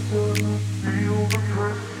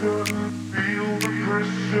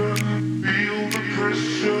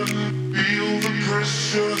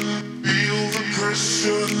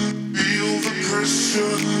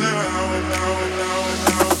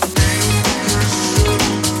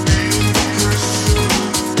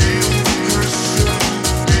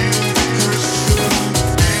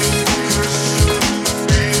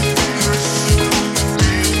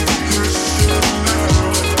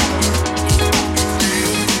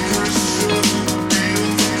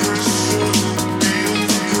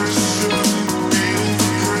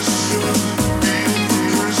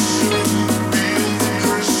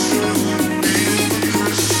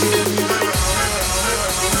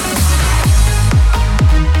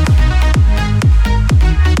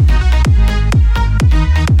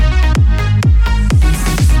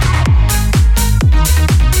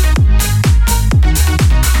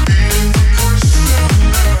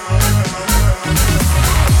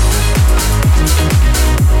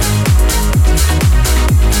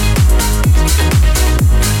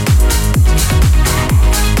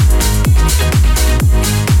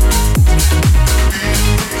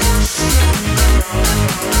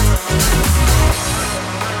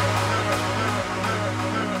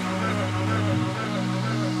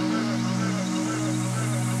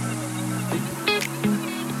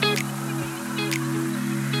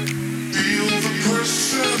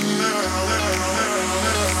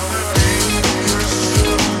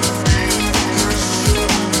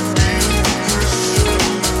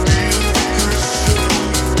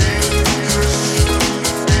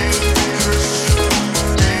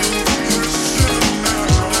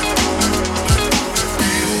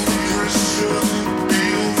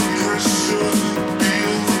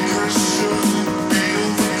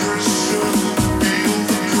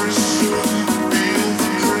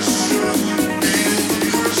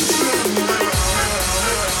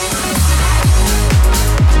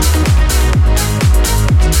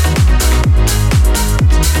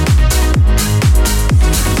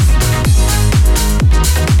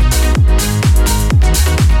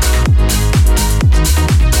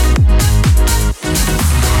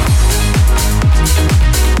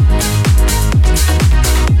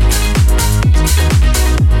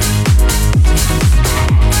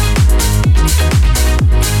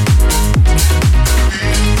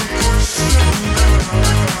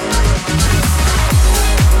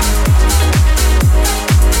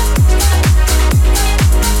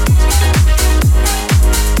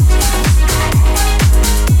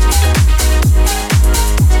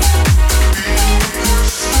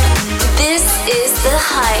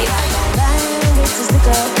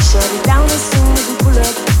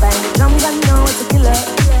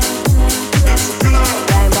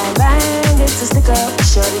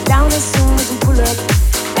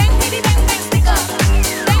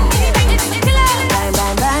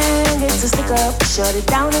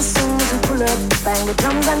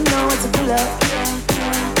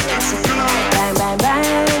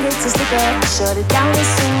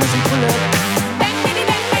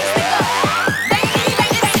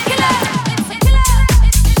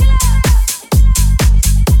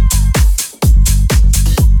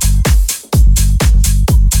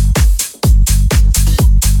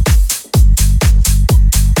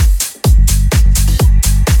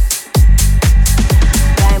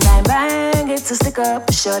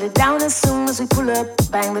 Shut it down as soon as we pull up.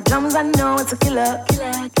 Bang the drums, I know it's a killer.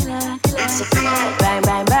 Bang,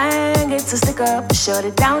 bang, bang, it's a stick up. Shut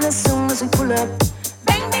it down as soon as we pull up.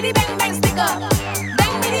 Bang, bitty, bang, bang, stick up.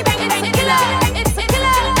 Bang, bitty, bang, bang, killer. It's a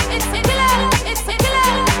killer. It's a killer. It's a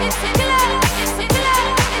killer. It's a killer. It's a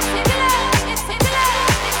killer. It's a killer. It's a killer.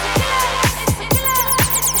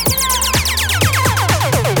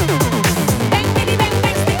 Bang, bitty, bang,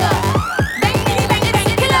 bang, stick up. Bang, bitty, bang,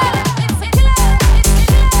 it's a killer.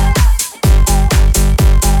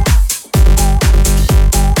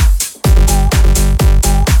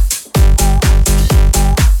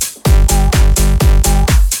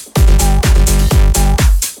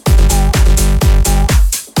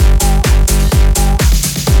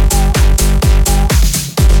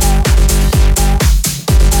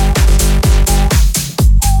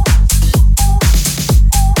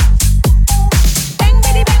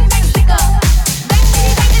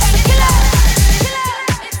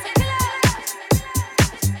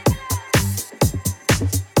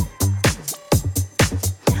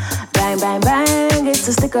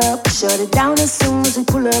 Up, shut it down as soon as we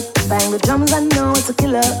pull up. Bang the drums, I know it's a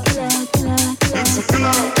killer.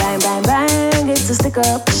 Bang, bang, bang, it's a stick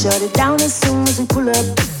up. Shut it down as soon as we pull up.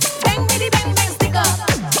 Bang, bitty, bang, bang, stick up.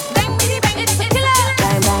 Bang, bitty, bang, it's a killer.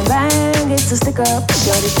 Bang, bang, bang, it's a stick up.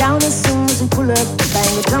 Shut it down as soon as we pull up.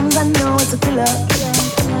 Bang the drums, I know it's a killer.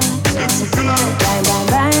 Bang, bang,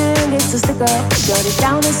 bang, it's a stick up. Shut it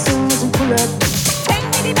down as soon as we pull up. Bang,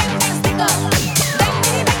 bitty, bang, bang, stick up. Bang,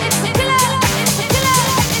 bitty, bang, it's a killer.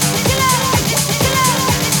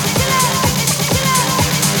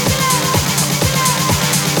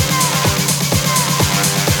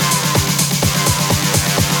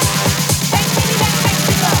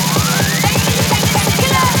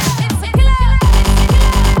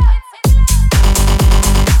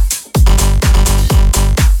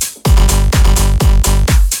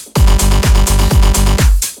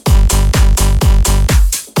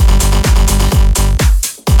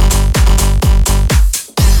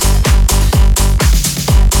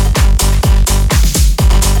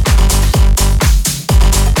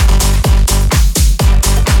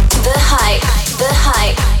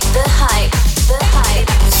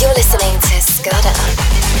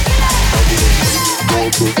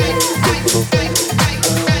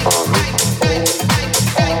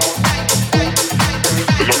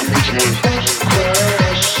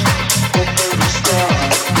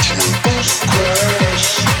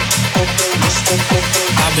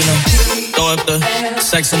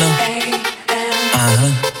 Sex in her.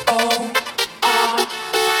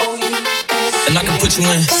 And I can put you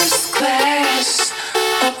in. First class,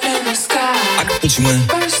 up in the sky. I can put you in.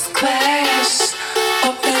 First class,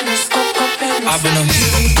 up in the sky. I've been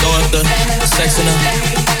throw up the sex in her.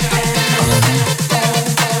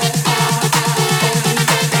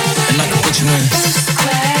 And I can put you in. First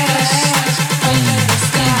class, up in the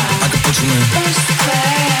sky. I can put you in. First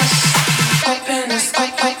class, up in the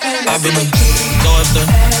sky. I've been throw up the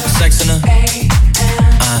sex in her.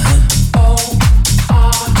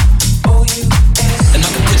 And I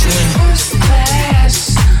can put you in. First class,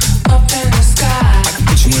 up in the sky. I can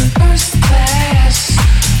put you in. First class,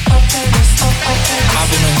 up in the sky. I've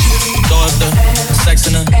been throw up the sex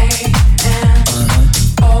in her.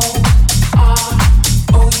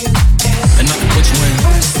 And I can put you in.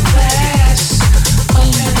 First class, up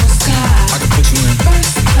in the sky. I can put you in.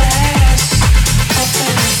 First class, up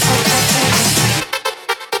in the sky.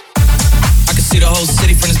 I can see the whole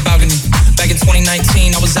city from this balcony. Back in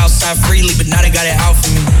 2019, I was outside freely, but now they got it out for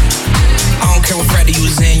me. I don't care what fratty you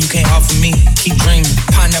was in, you can't offer me. Keep dreaming.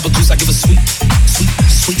 Pineapple juice, I give a sweet, sweet,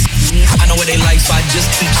 sweet. I know what they like, so I just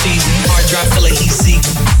keep cheesing. Hard drive full of heat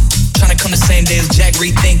seeking. Tryna come the same day as Jack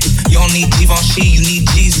rethinking. You don't need Givenchy, you need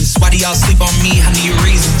Jesus. Why do y'all sleep on me? I need your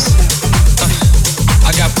reasons. I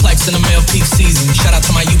got Plex in the mail peak season. Shout out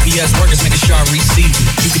to my UPS workers, making sure I receive it.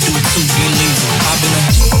 You can do it too, believe it. I've been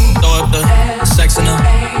throw up the sex in her.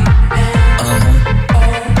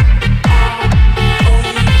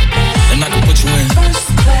 And I can put you in. First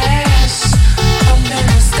class, up in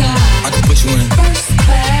the sky. I can put you in. First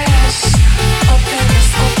class, up in the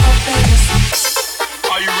sky.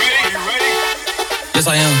 Are you ready? Yes,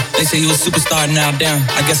 I am. They say you a superstar, now damn,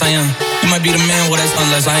 I guess I am. You might be the man, well that's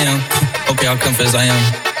unless I am. Okay, I'll confess I am.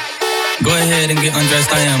 Go ahead and get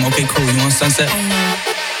undressed, I am. Okay, cool, you want sunset?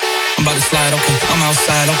 I'm about to slide, okay, I'm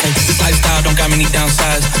outside, okay. This lifestyle don't got many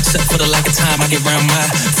downsides. Except for the lack of time I get around my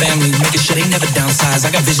family, making sure they never downsize. I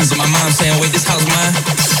got visions of my mom saying, wait, this house mine.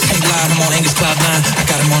 Can't lie, I'm on Angus Cloud 9. I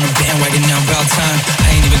got him on a bandwagon now, about time.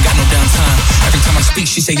 I ain't even got no downtime. Every time I speak,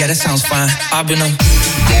 she say, yeah, that sounds fine. I've been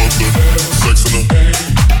sex in her.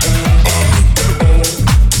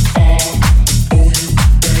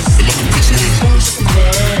 First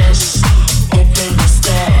class, up in the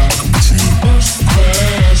sky. First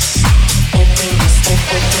class, up in the sky.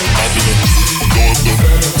 I've been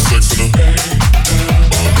sex in her. First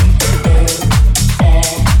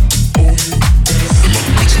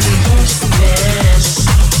class,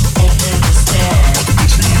 up in the sky.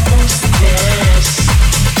 First class.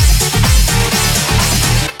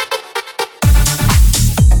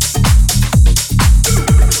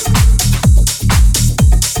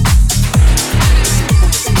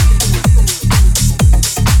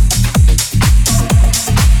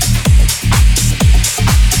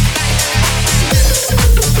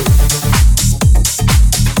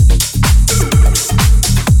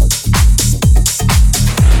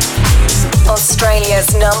 Australia's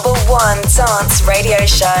 #1 dance radio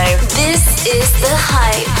show. This is The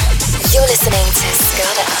Hype. You're listening to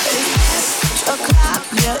Scudder. O'clock,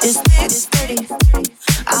 yeah, it's 6:30.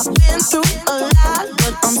 I've been through a lot,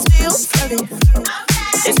 but I'm still flirty.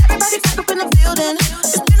 Is everybody back up in the building?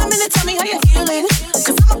 It's been a minute, tell me how you're healing.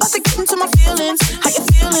 Cause I'm about to get into my feelings. How you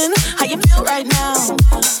feeling? How you feel right now? Oh,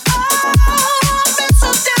 I've been so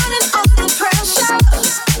down and under pressure.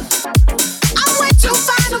 I'm way too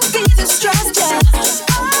fine to be distressed, yeah.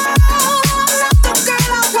 Oh, I'm not the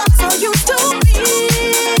girl I once so used to be.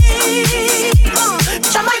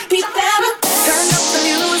 I might be better. Turn up the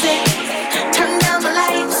music, turn down the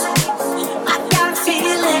lights. I got a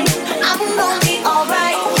feeling I'm gonna be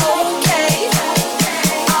alright, okay,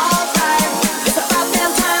 alright. It's about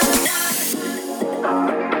damn time.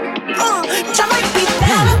 I might be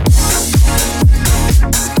better.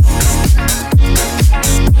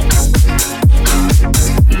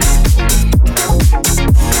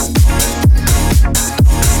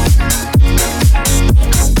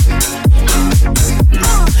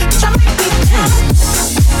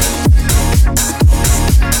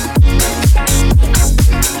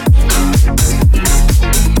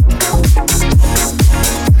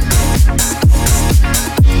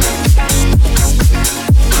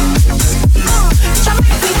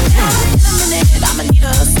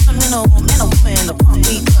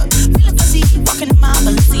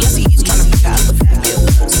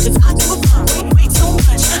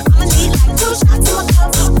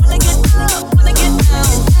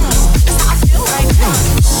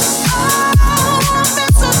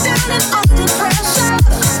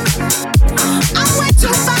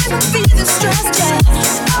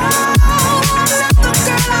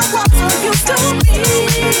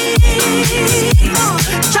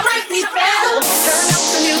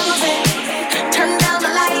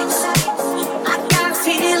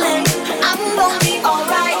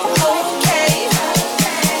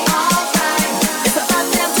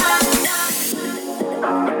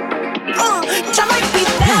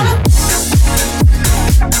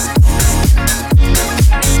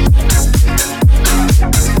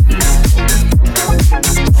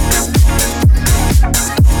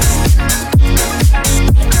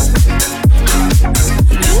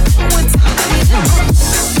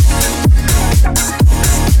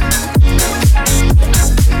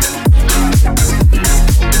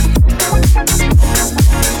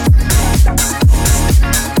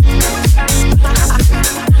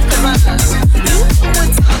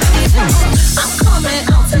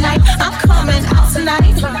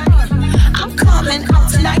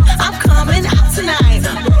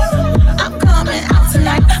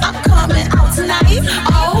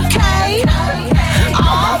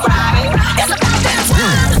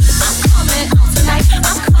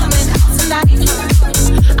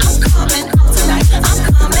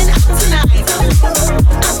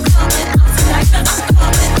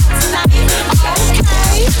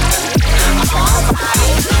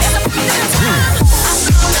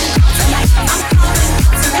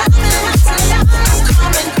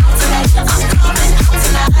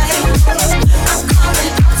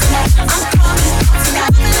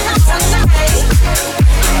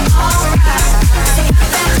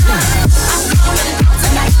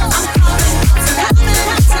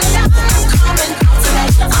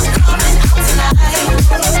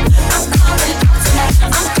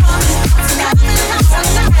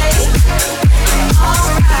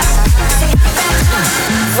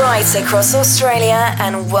 hits across Australia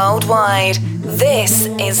and worldwide. This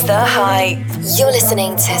is The Hype. You're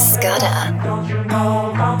listening to Scudder. Don't you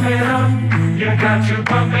know, pump it up. You got to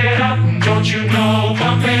pump it up. Don't you know,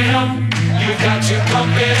 pump it up. You got to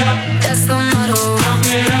pump it up. That's the motto. Pump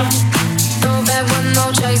it up. No bad with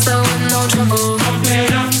no chaser, with no trouble. Pump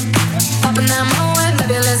it up. Popping that moe,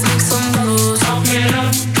 baby, let's make some bubbles. Pump it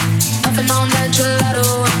up. Puffing on that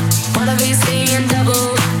gelato. Wanna be seeing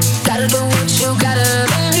double. Gotta do what you gotta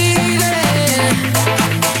believe it.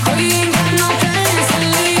 Oh, you ain't got no plans to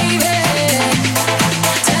leave it.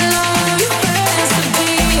 Tell all your friends to be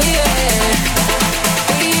here.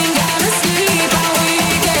 We ain't gotta sleep all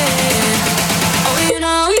weekend.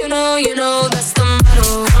 Oh, you know, that's the motto.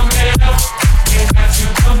 Pump it up. You got to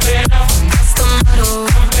pump it up. That's the motto.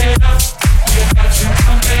 Pump it up. You got to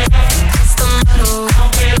pump it up. That's the motto.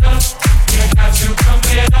 Pump it up. You got to pump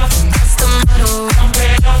it up. That's the motto. Pump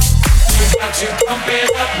it up. You got to pump it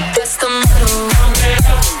up. That's the motto. Pump it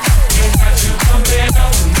up. You got to pump it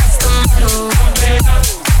up. That's the motto. Pump it up.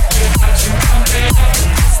 You got to pump it up.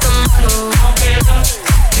 That's the motto. Pump it up.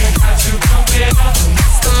 You got to pump it up.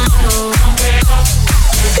 That's the motto. Pump it up.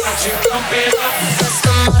 You got to pump it up. That's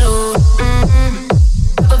the motto.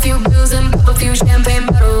 Pop a few bills and pop a few champagne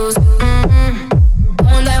bottles.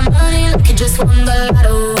 Want that money like you just won the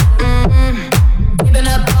lotto. Keeping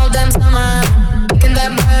up all damn summer. Making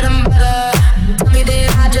that bread and butter. Tell me did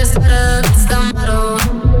I just better? That's the motto.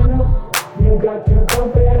 You got to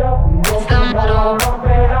pump it up. That's the motto. Pump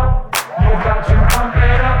it up. You got to pump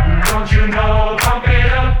it up. Don't you know? Pump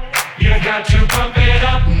it up. You got to pump it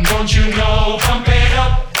up. Don't you know? Pump it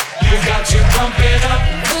up. You got to pump it up.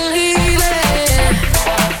 Believe it.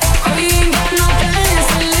 Oh, you ain't got no plans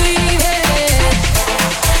to leave it.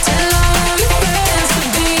 Tell all your friends to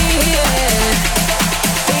be here.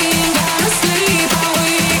 We ain't gotta sleep all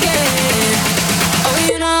weekend.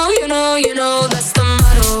 Oh, you know, that's the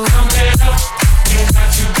motto. Pump it up. You got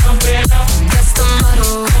to pump it up. That's the motto.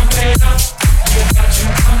 Pump it up. You got to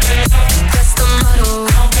pump it up. That's the motto.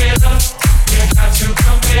 Pump it up. You got to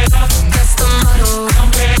pump it up. That's the motto.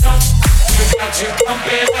 Pump it up. You got to pump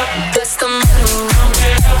it up. That's the motto. Pump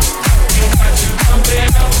it up. You got to pump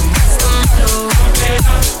it up. That's the motto. Pump it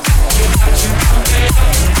up. You got to pump it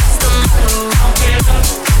up. That's the motto. Pump it up.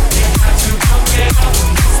 You got to pump it up.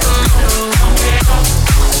 That's the motto. Pump it up.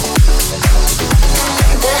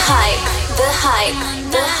 The Hype. The Hype.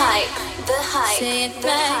 The Hype. The Hype. Say it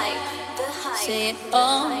right, say it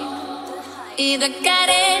all. Either got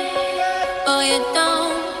it or you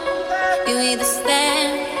don't. You either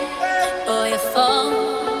stand or you fall.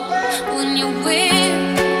 When your will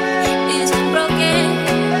is broken,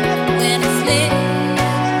 when it slips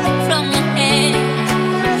from your hand,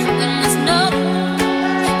 when there's no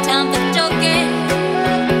time for joking,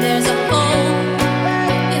 there's a hole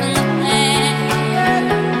in the plan.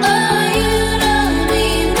 Oh, you don't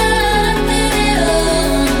mean nothing to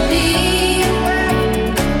me.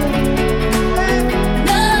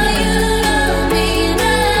 No, you don't mean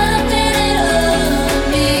nothing to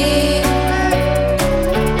me.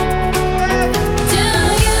 Do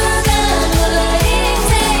you got what it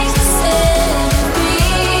takes to set me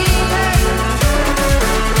free?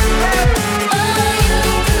 Oh, you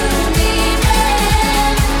could mean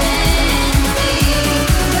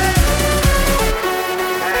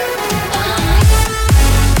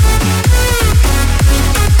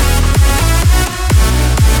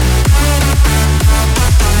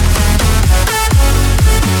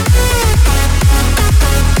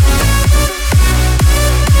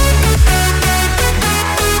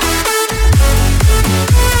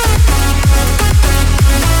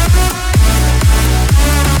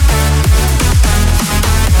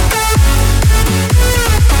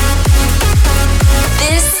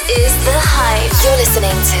This is The Hype. You're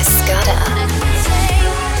listening to Scudder.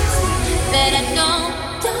 that I don't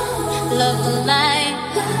love the light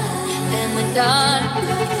and the dark.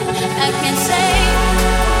 I can say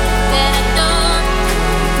that I don't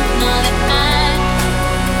know that I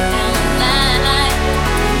am alive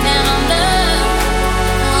and I love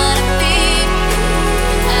what I feel.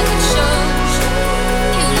 I could show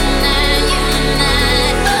you tonight, you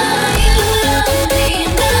tonight. Oh, you don't mean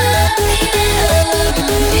nothing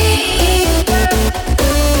to me.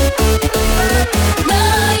 No,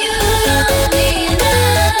 you don't mean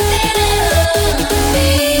nothing to me.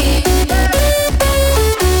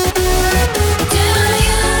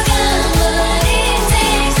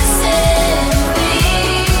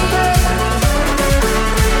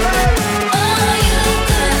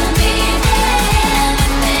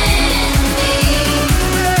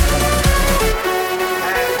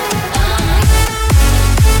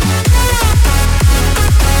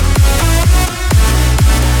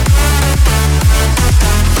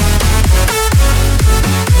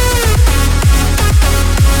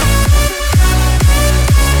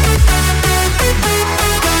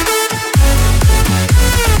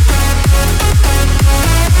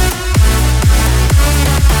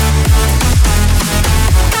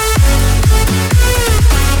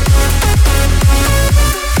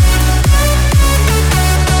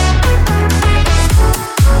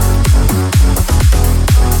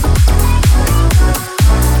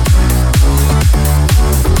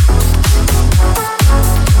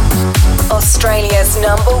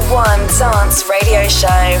 dance radio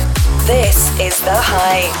show. This is The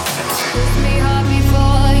Hype.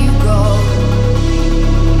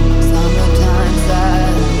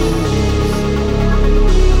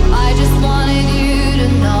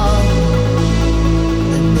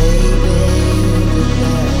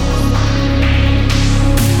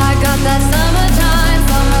 That summertime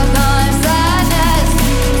sadness.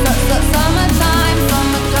 Summertime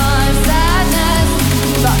sadness.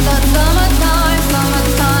 That summertime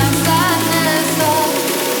sadness. Oh,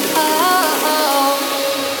 oh,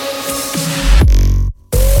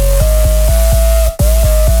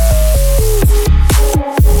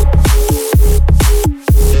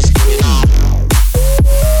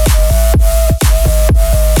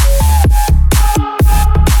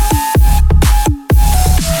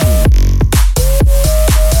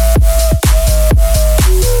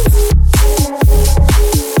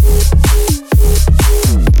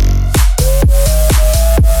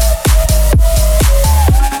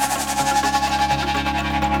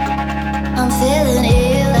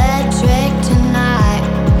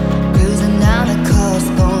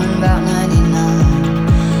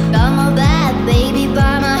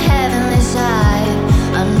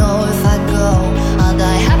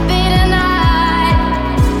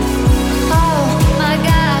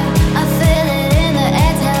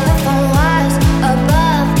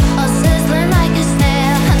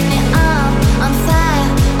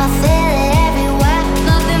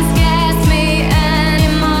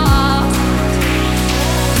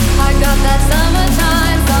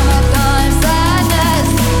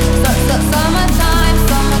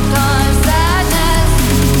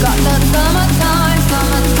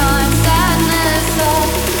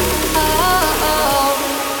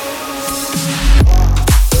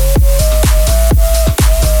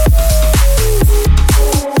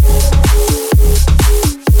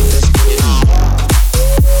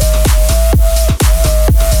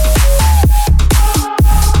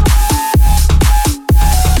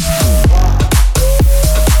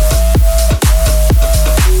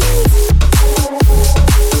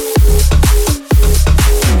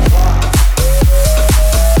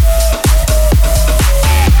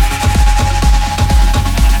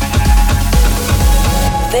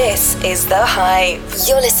 is The Hype.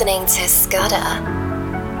 You're listening to Scudder.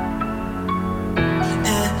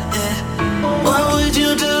 What would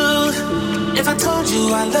you do if I told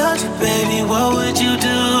you I loved you, baby? What would you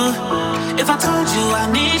do if I told you I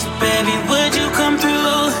need you, baby? Would you come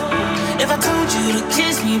through? If I told you to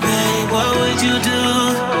kiss me, baby, what would you do?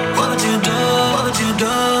 What would you do? What would you do?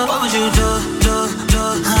 What would you do?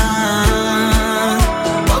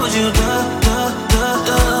 What would you do?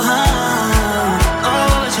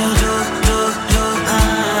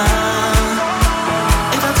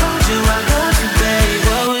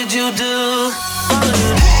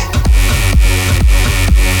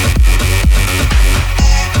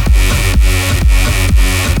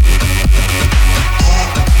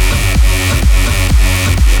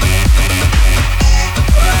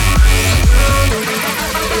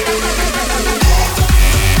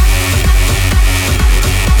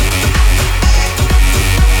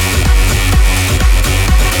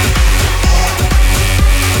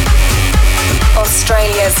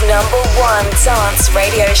 Australia's #1 dance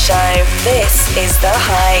radio show. This is The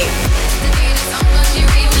Hype.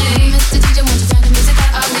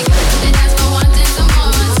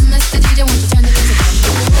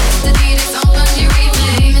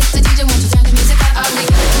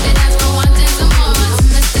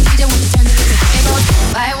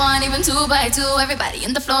 By two, everybody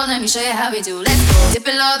in the floor, let me show you how we do. Let's go. Dip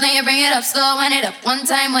it low, then you bring it up slow. Wind it up one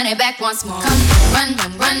time, wind it back once more. Come, run,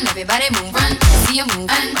 run, run, everybody move, run. See you move,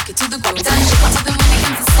 and rock it to the groove. Time, shake it to the moon, it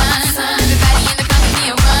comes the sun. Everybody in the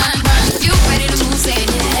company, run, run. You ready to move, say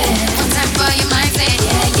yeah. One time for your mind, say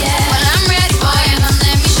yeah, yeah. Well, I'm ready for you, now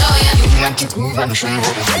let me show you. You want to move, let me show you how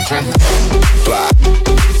to do. Come, blah,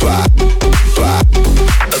 blah, blah.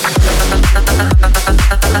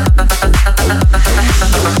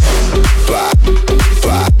 Blah,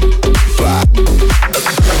 blah, blah.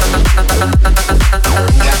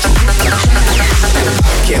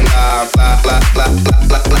 Can't blah, blah, blah, blah,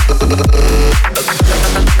 blah, blah,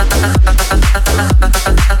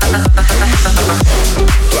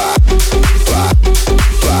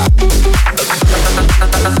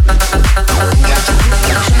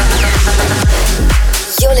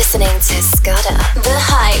 You're listening to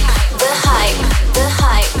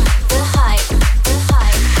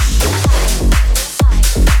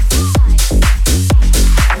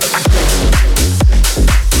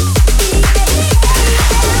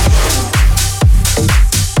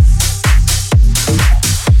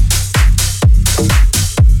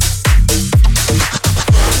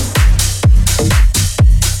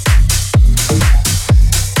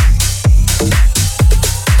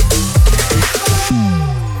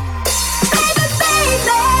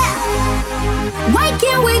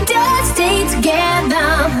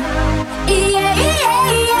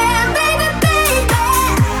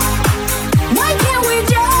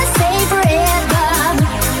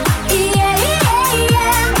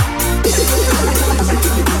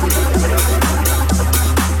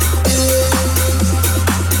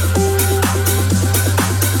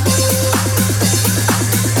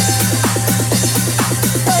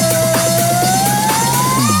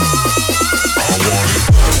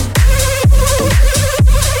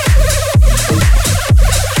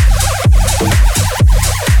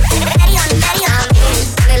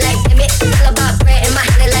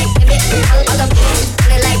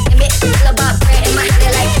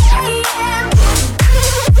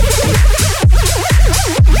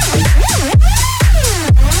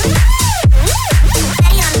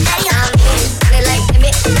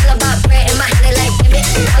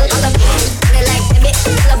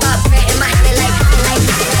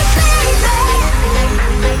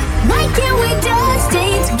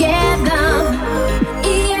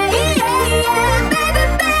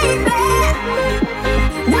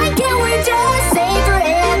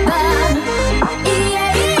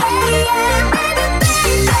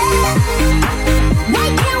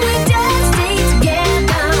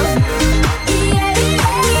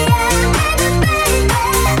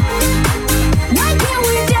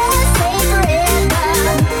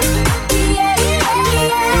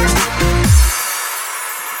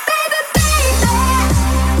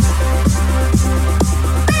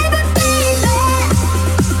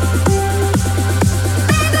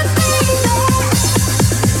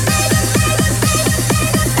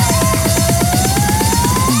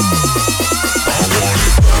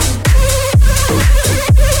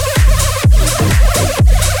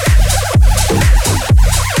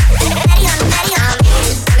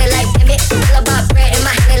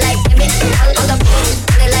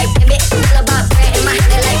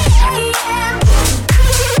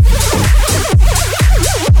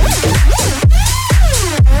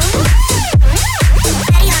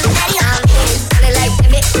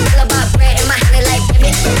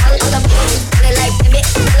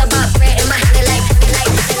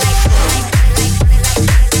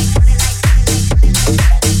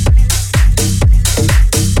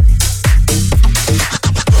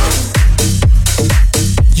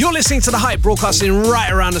listening to The Hype, broadcasting right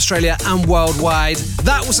around Australia and worldwide.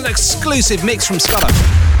 That was an exclusive mix from Scudder.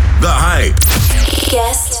 The Hype.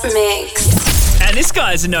 Guest mix. And this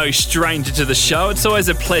guy's no stranger to the show. It's always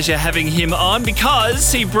a pleasure having him on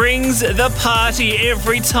because he brings the party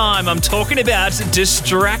every time. I'm talking about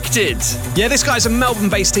Distracted. Yeah, this guy's a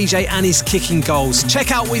Melbourne-based DJ and he's kicking goals.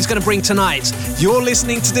 Check out what he's going to bring tonight. You're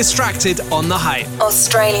listening to Distracted on The Hype.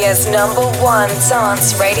 Australia's #1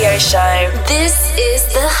 dance radio show. This is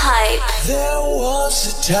The Hype. There was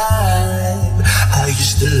a time I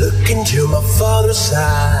used to look into my father's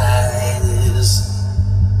eyes.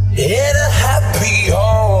 In a happy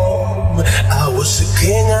home, I was a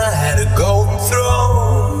king, I had a golden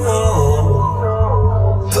throne.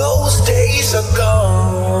 Those days are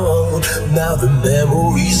gone, now the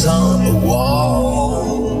memories on the wall.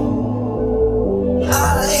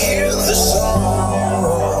 I hear the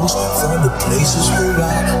songs from the places where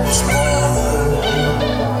I was born.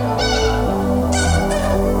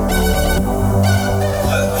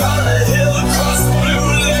 Upon a hill across the blue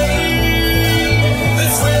lake,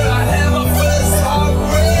 that's where I had my first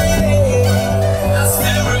heartbreak. I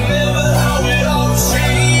still remember how it all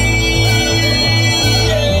changed.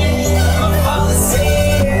 My father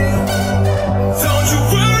said, don't you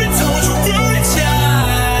worry,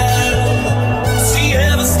 child. See,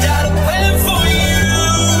 heaven's got a plan for you.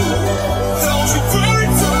 Don't you worry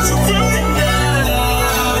now.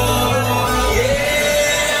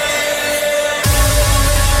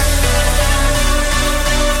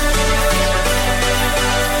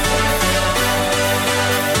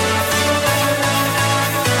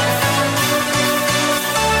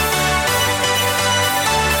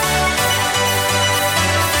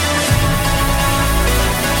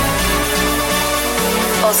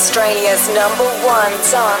 Australia's #1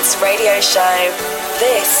 dance radio show.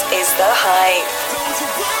 This is The Hype.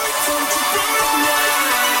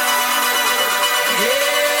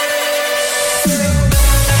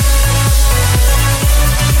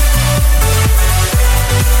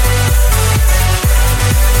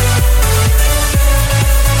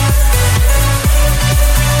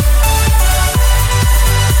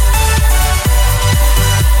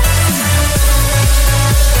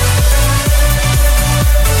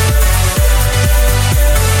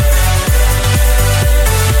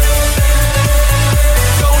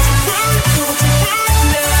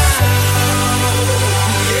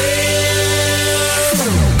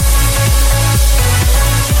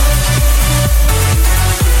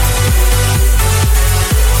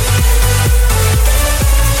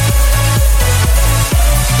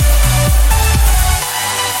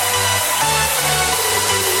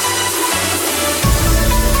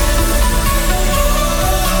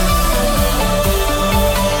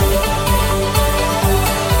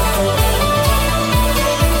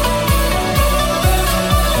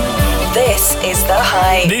 This is The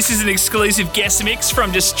Hype. This is an exclusive guest mix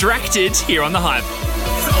from Distracted here on The Hype.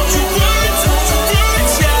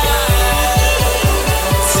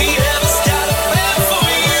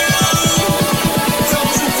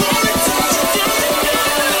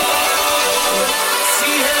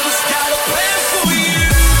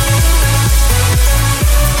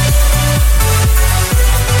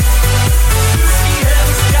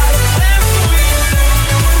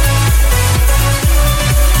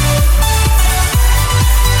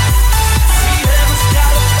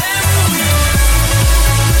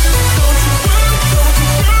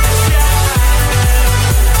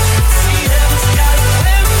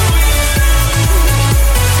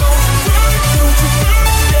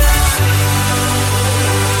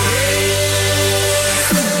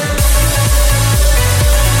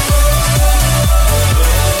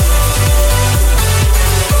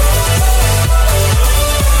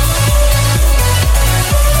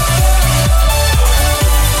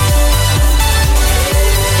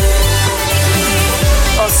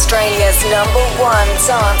 Australia's #1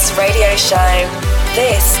 dance radio show.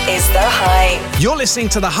 This is The Hype. You're listening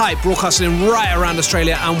to The Hype, broadcasting right around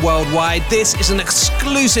Australia and worldwide. This is an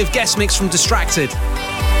exclusive guest mix from Distracted.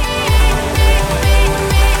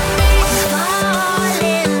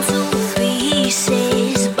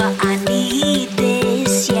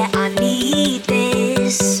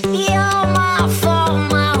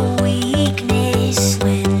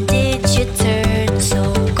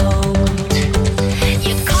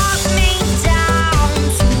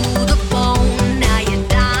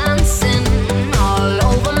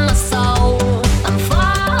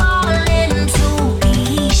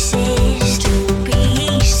 Pieces to be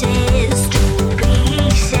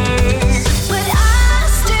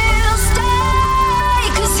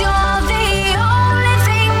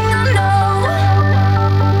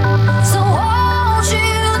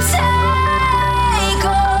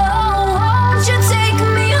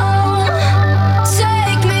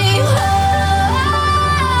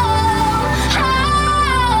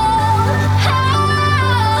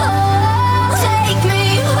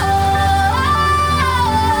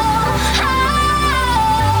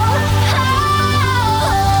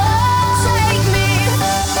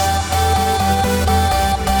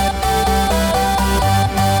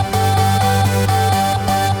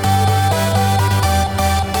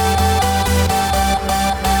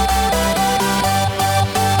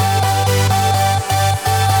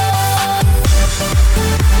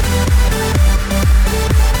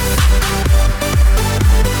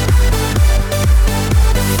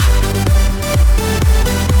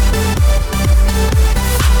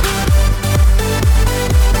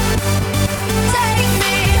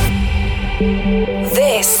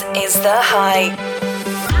This is The Hype.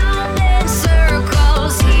 Round in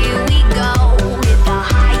circles, here we go, with the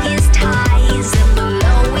highest highs and the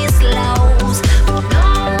lowest lows.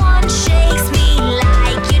 No one shakes me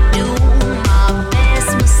like you do. My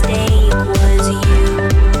best mistake was you.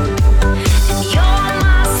 And you're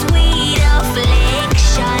my sweet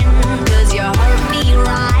affliction, 'cause you hurt me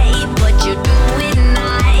right, but you do it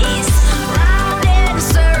nice. Round in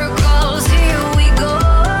circles, here we go.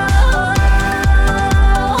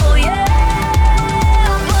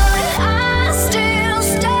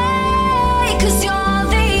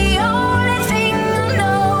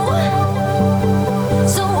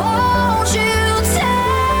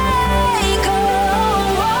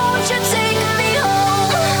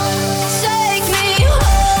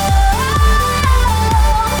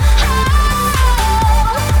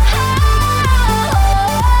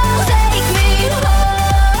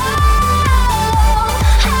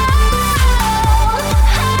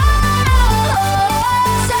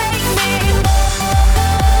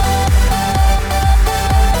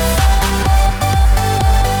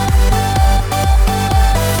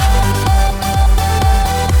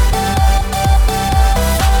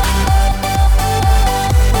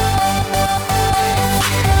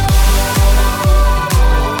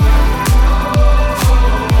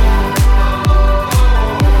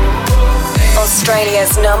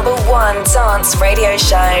 Australia's #1 dance radio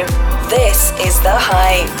show. This is The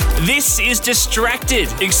Hype. This is Distracted,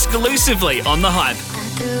 exclusively on The Hype.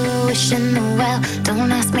 Threw a wish in the well.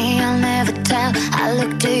 Don't ask me, I'll never tell. I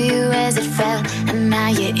looked to you as it fell, and now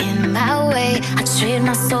you're in my way. I trade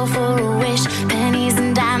my soul for a wish, pennies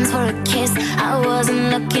and dimes for a kiss. I wasn't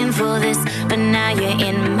looking for this, but now you're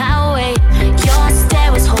in my way. Your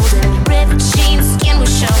stare was holding, ripped jeans, skin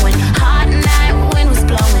was showing. Hot night, wind was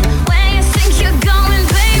blowing. Where you think you're going,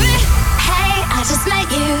 baby? Hey, I just met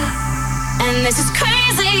you, and this is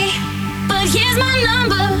crazy, but here's my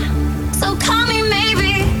number, so call me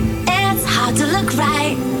maybe. It's hard to look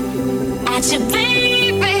right at you,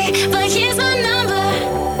 baby, but here's my number,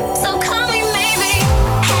 so call me maybe.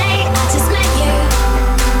 Hey, I just met you,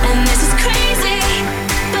 and this is crazy,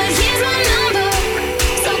 but here's my number,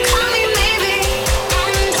 so call me maybe.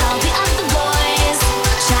 And all the other boys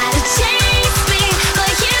try to chase me,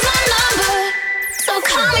 but here's my number, so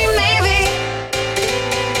call me maybe.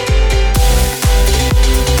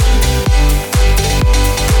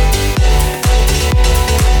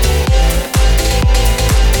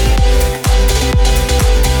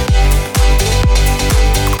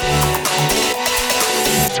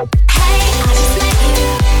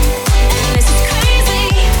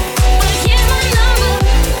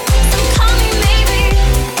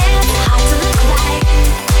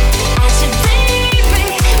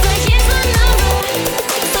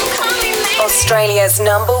 Australia's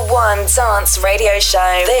 #1 dance radio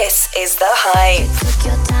show. This is The Hype. Took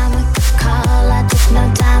your time with the call, I took no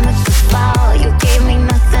time with the fall. You gave me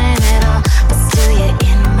nothing at all, but still you're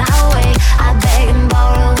in my way. I beg and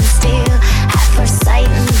borrow and steal, at first sight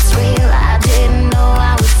and it's real. I didn't know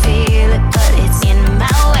I would feel it, but it's in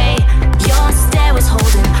my way. Your stare was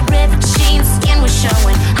holding, ripped jeans, skin was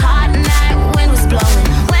showing. Hot night, wind was blowing.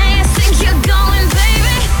 Where you think you're going,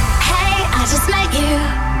 baby? Hey, I just met you,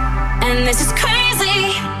 and this is crazy,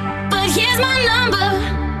 but here's my number,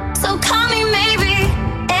 so call me maybe.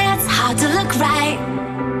 It's hard to look right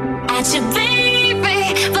at you, baby,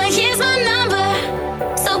 but here's my number,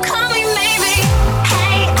 so call me maybe.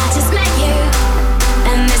 Hey, I just met you,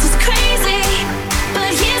 and this is crazy, but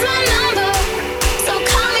here's my number, so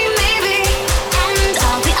call me maybe. And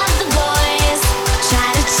all the other boys try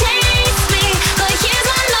to chase me, but here's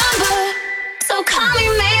my number, so call me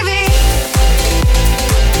maybe.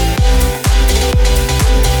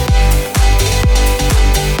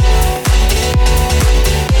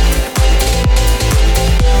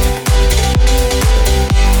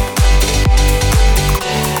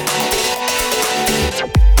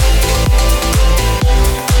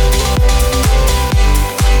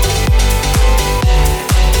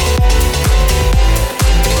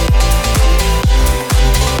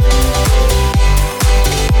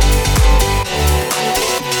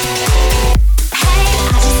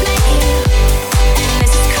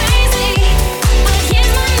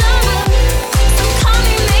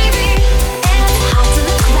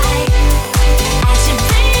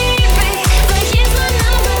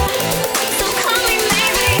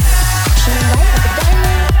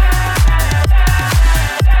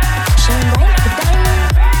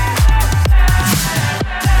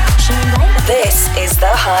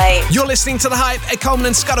 You're listening to The Hype. Ed Coleman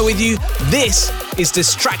and Scudder with you. This is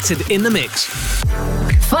Distracted in the Mix.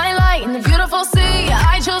 Fine light in the beautiful sea.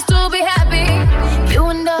 I chose to be happy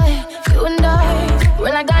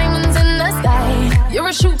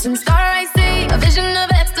shooting star, I see a vision of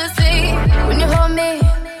ecstasy. When you hold me,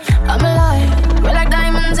 I'm alive. We're like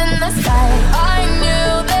diamonds in the sky. I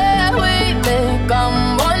knew that we'd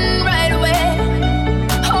become one right away.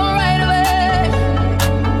 Oh, right away.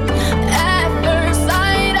 At first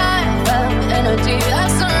sight, I felt the energy of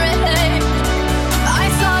serenity. I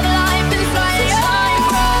saw the light inside your eyes.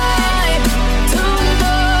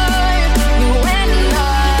 Tonight, you and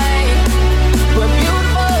I were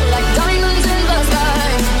beautiful like diamonds in the sky.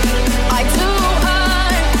 Eye to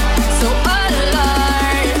eye, so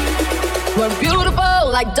alive. We're beautiful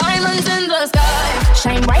like diamonds in the sky.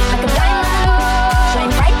 Shine bright like a diamond.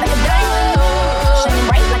 Shine bright like a diamond. Shine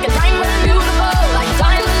bright like a diamond. Beautiful like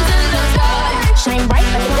diamonds in the sky. Shine bright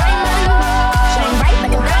like a diamond. Shine bright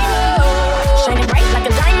like a diamond. Shine bright like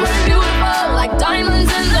a diamond. Beautiful like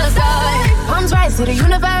diamonds in the sky. Palms rise to the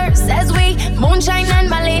universe as we moonshine and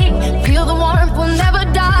Mali. Feel the warmth, we'll never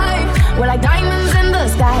die. We're like diamonds in the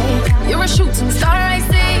sky. You're a shooting star, I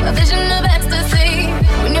see a vision of ecstasy.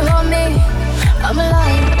 When you hold me, I'm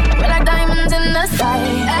alive. We're like diamonds in the sky.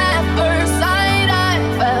 At first sight, I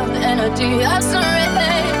felt the energy of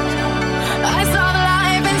serenity. I saw the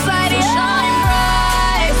light inside you. Shine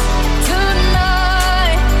bright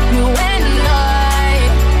tonight, you and I.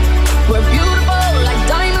 We're beautiful like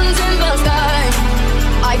diamonds in the sky.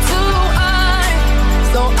 Eye to eye,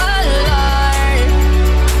 so alive.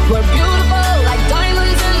 We're beautiful like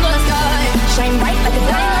diamonds in the sky. Shine bright like a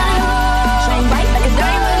diamond. Shine bright like a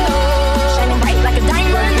diamond. Shining bright like a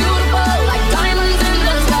diamond. Beautiful like diamonds in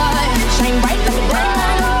the sky. Shine bright like a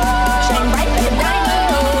diamond. Shine bright like a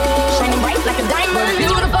diamond. Shining bright like a diamond.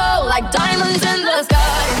 Beautiful like diamonds in the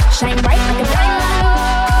sky. Shine bright like a diamond.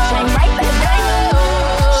 Shine bright like a diamond.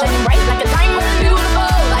 Shining bright like a diamond.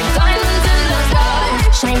 Beautiful like diamonds in the sky.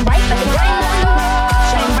 Shine bright like a diamond.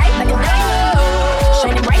 Shine bright like a diamond.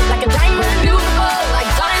 Shining bright like a diamond. Beautiful like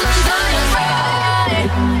diamonds in the sky.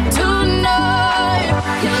 Tonight,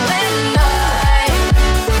 you and I,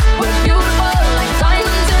 we're beautiful like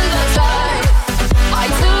diamonds in the sky.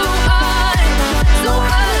 Eye to eye, so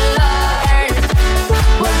alive.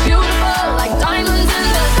 We're beautiful like diamonds in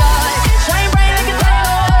the sky. Shine bright like a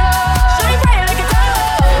diamond. Shine bright like a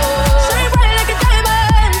diamond. Shine bright like a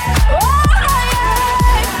diamond. Oh yeah.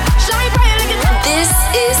 Shine bright like a diamond. This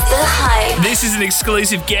is The Hype. This is an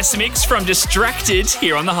exclusive guest mix from Distracted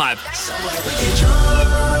here on The Hype.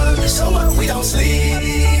 So what? We don't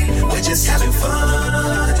sleep. We're just having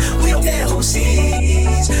fun. We don't care who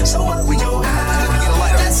sees. So what? We go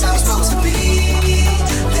out. That's how it's supposed to be.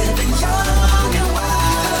 Living young and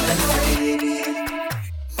wild and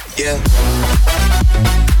free. Yeah.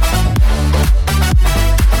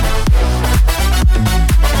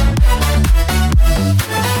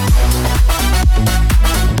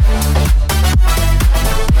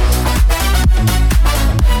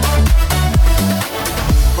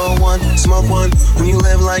 Roll one, smoke one. When you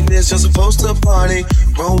live like this, you're supposed to party.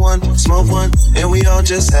 Roll one, smoke one, and we all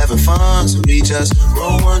just having fun. So we just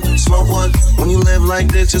roll one, smoke one. When you live like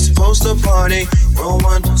this, you're supposed to party. Roll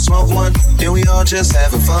one, smoke one, and we all just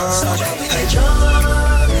having fun. So we get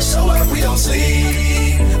drunk, so what? We don't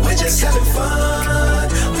sleep. We're just having fun.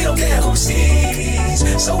 We don't care who sees.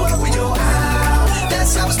 So what? We go out.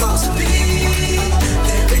 That's how it's supposed to be.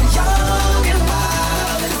 Living young and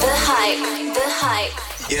wild. The Hype. The Hype.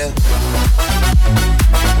 Yeah.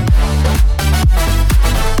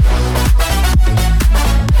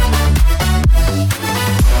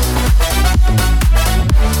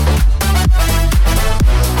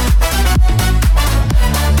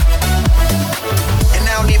 And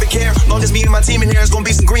I don't even care. Long as me and my team in here, it's gonna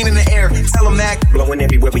be some green in the air. Tell them that. Blowing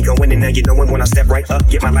everywhere we going, and now you knowin' when I step right up.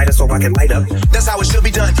 Get my lighter so I can light up. That's how it should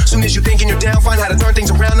be done. Soon as you thinking you're down, find how to turn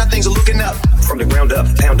things around. Now things are looking up. From the ground up,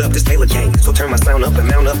 pound up this Taylor gang. So turn my sound up and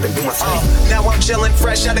mount up and do my thing. Now I'm chillin',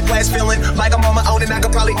 fresh out of class, feeling like I'm on my own and I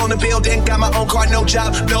could probably own a building. Got my own car, no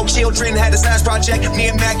job, no children. Had a science project, me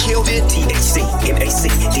and Matt killed it. THC, MAC,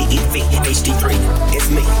 DEV, HD3. It's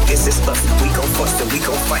me, this is us. We gon' fuss and we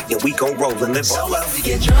gon' fight and we gon' roll and live So on. up, we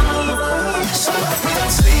get drunk. So up, we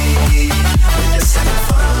don't sleep. We're just having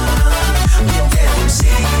fun. We don't care who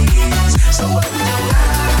sees. So up, we go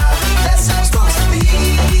out. That's how it's supposed to be.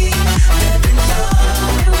 Living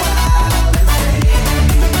young and wild and free.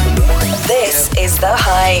 This is The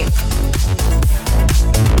Hype.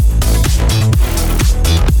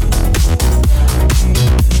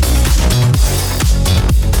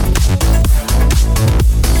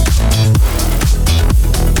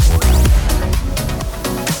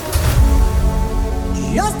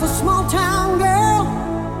 Just a small town girl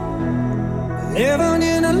living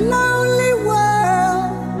in a lonely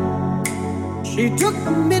world. She took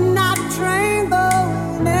the midnight train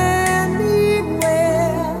going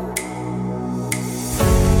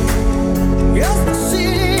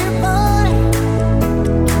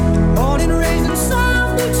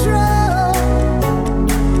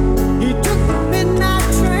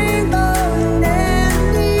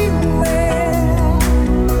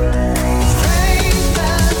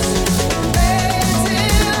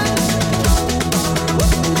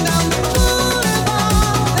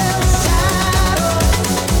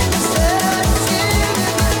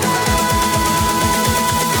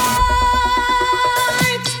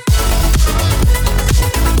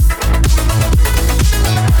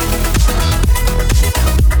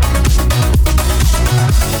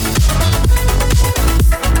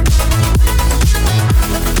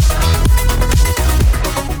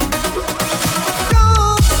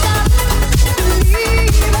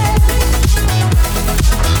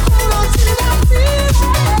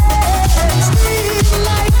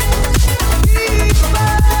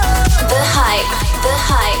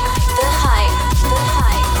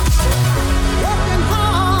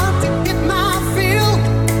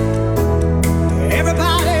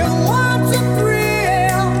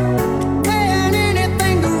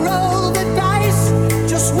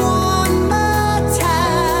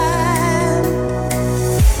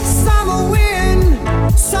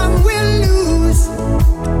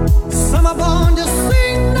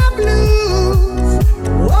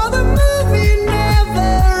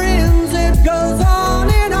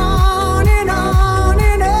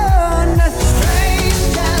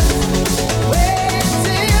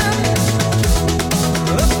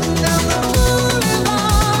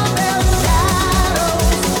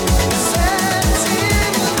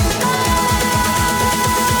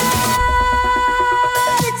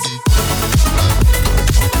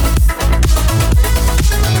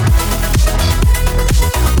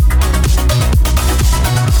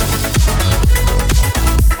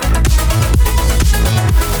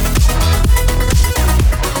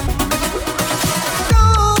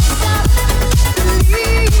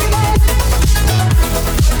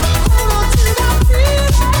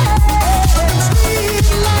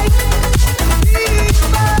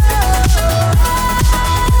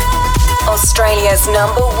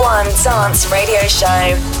Australia's #1 dance radio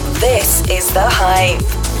show. This is The Hype.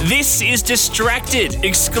 This is Distracted,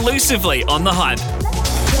 exclusively on The Hype.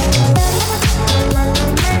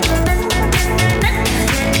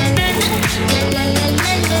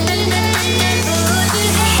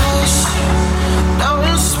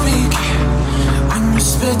 Don't speak when you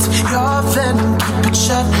spit your venom, keep it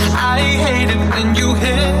shut. I hate it when you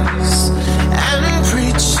hiss and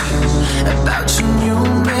preach about your new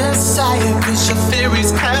messiah, cause your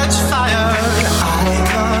theories catch fire. I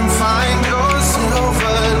can't find your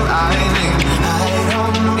silver lining. I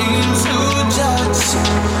don't mean to judge,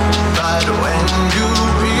 but when you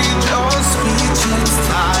read your speech, it's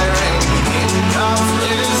tiring. Enough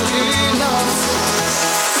is enough.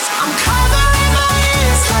 I'm covering my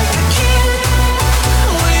ears like a kid.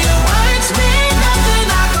 When your words mean nothing,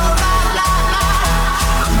 I go la la la.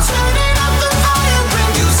 I'm turning up the volume when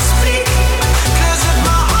you speak, cause if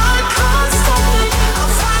my heart can't stop it,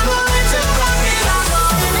 I'll find a way to block it out.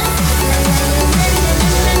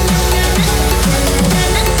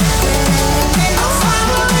 I'll find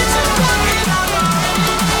a way to block it out.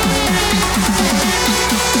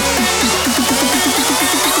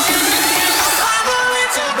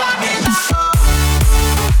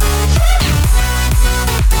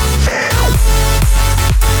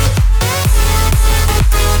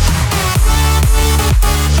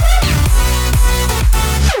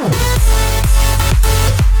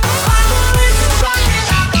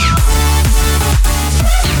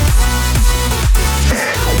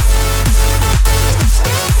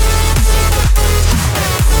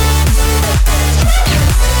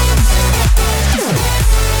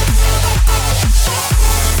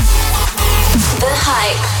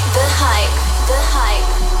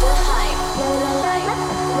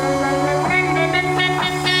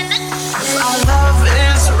 Our love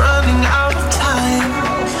is running out of time.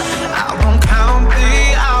 I won't count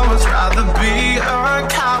the hours, rather be a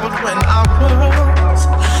coward when our worlds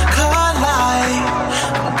collide.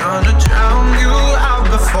 I'm gonna drown you out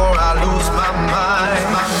before I lose my mind.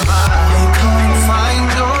 I can't find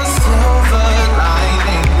your silver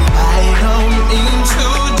lining. I don't mean to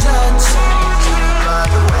judge,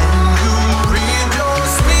 but when you read your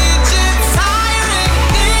speech, it's tiring.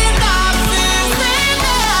 Enough is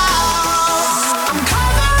enough. I'm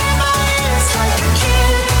covering my ears like a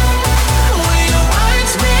kid. When your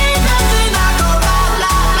words mean nothing, I go la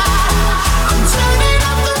la la. I'm turning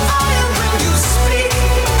up the volume when you speak,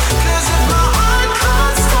 cause if my heart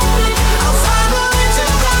can't stop it, I'll find a way to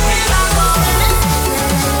block it out.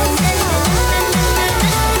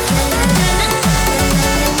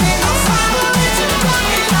 I'll find a way to block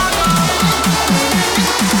it out.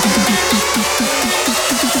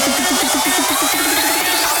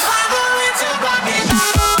 I'll find a way to block it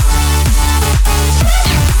out.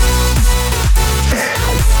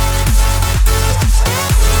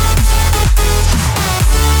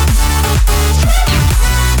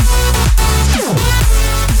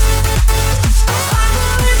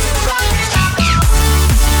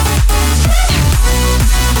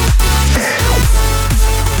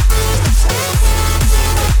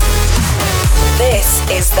 This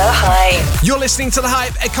is The Hype. You're listening to The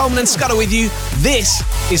Hype. Ed Coleman and Scudder with you. This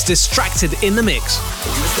is Distracted in the Mix.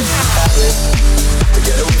 To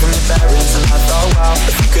get away from the barriers, and I thought, wow,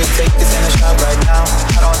 if we could take this in a shot right now,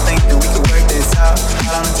 I don't think that we could work this out.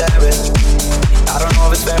 I don't dare it. I don't know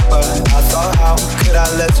if it's fair, but I thought, how could I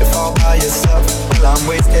let you fall by yourself? Well, I'm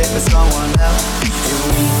wasted for someone else. If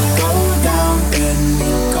we go down, then we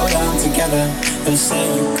go down together. They'll say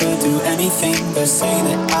you could do anything. They'll say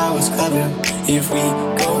that I was clever. If we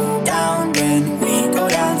go down, then we go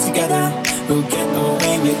down together. We'll get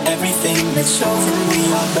away with everything that shows that we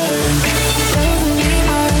are better. Show them we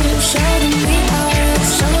are, show them we are,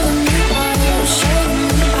 show them we are.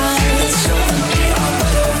 Let's show them we are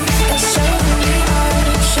better. Let's show them we are,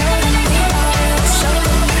 show them we are, show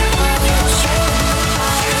them we are, show them we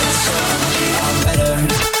are. Let's show them we are better.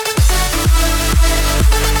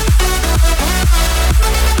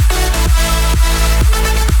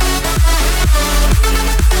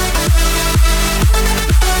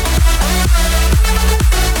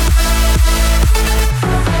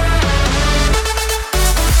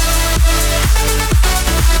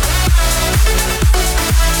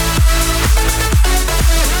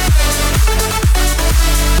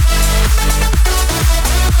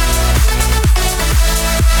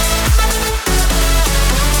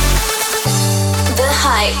 The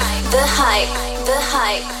Hype, The Hype, The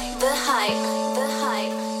Hype, The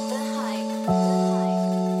Hype, The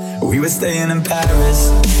Hype. We were staying in Paris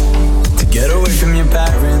Get away from your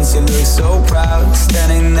parents, you look so proud.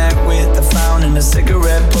 Standing there with a frown and a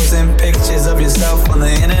cigarette, posting pictures of yourself on the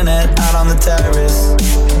internet, out on the terrace.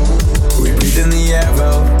 We breathe in the air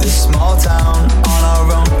of this small town, on our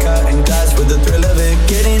own, cutting glass with the thrill of it,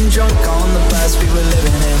 getting drunk on the past we were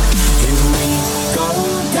living in. If we go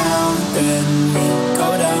down, then we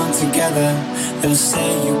go down together. They'll say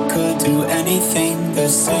you could do anything, they'll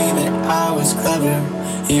say that I was clever.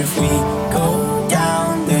 If we go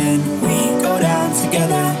down, then we go down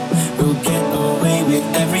together. We'll get away with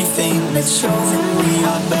everything. Let's show them we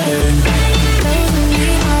are better. Show them we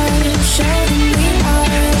are. Show them we are.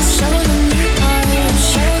 Show them we are. Let's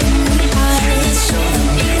show them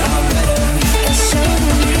we are better. Let's show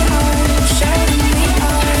them we are. Show them we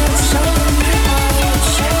are. Show them we are.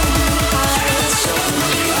 Show them we are. Let's show them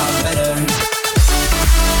we are better.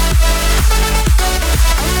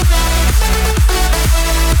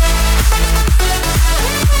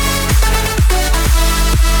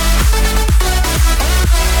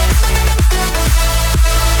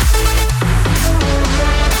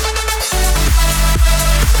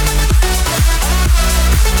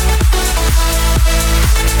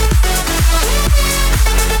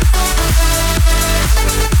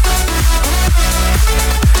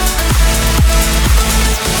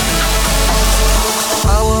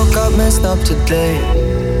 Messed up today,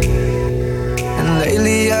 and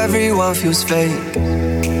lately everyone feels fake.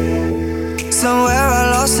 Somewhere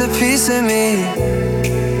I lost a piece of me,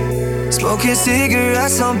 smoking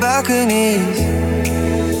cigarettes on balconies.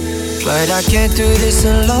 But I can't do this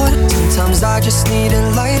alone. Sometimes I just need a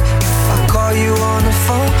light. If I call you on the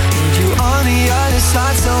phone, need you on the other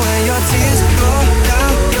side. So when your tears roll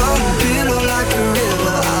down your pillow like a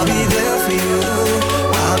river, I'll be there for you.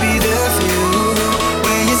 I'll be there for you.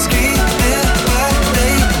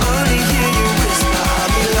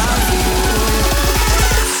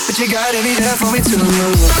 You gotta be there for me too.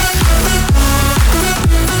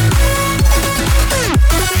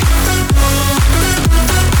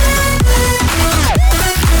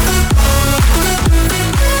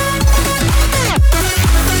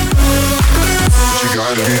 You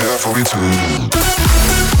gotta be there for me too.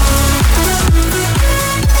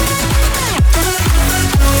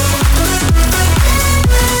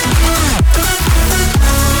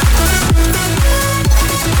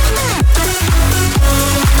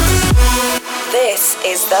 This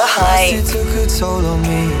is The Hype. It took a toll on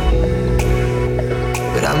me,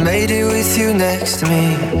 but I made it with you next to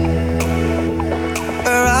me.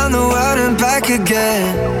 Around the world and back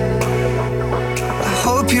again. I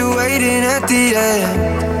hope you're waiting at the end.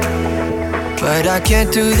 But I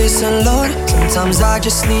can't do this alone. Sometimes I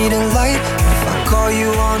just need a light. If I call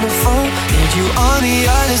you on the phone, need you on the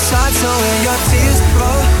other side. So when your tears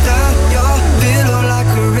roll down your pillow like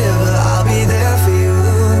a river, I'll be there for you.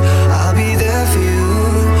 I'll be there for you.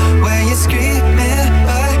 When you're screaming,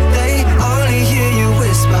 but they only hear you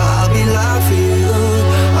whisper, I'll be loud for you.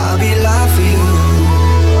 I'll be loud for you.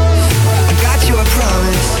 I got you a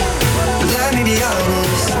promise. Let me be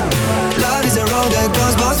honest. Love is a road that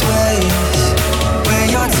goes both ways. When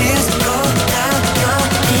your tears go down your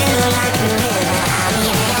pillow like a river, I'll be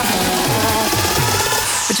there for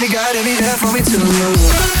you. But you gotta be there for me too.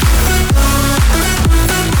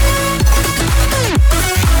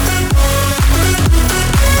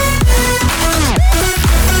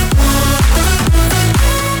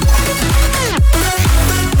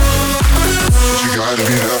 Gotta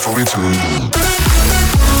be there for me too.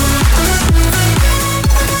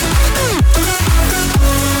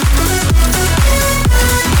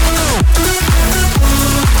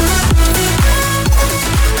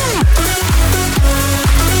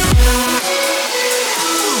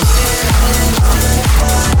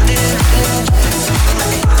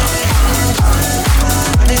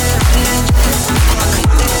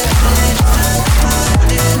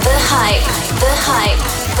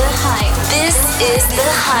 This is The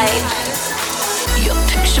Hype. Your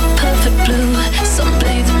picture perfect blue,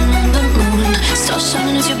 sunbathing on the moon, stars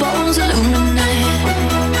shining as your bones illuminate.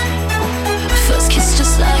 First kiss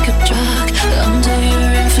just like a drug, under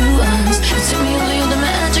your influence. You took me away with the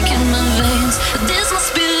magic in my veins. This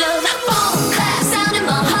must be love. Boom, clap, sound in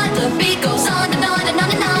my heart. The beat goes on and on and on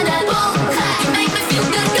and on. Boom, clap, you make me feel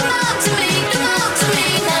good. Come on to me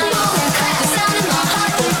now. Boom, clap, sound in my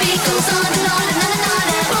heart. The beat goes on and on and on and on.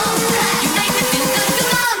 Boom, clap, you make me feel good.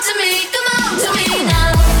 Come on to me now.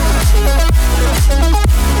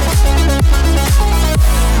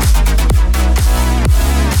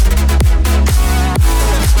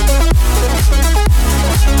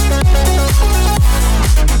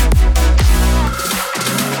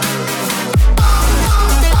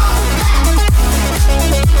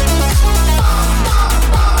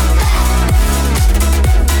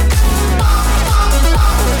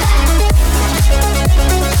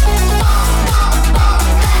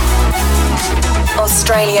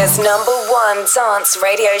 Australia's #1 dance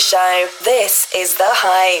radio show. This is The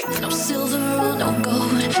Hype. No silver or no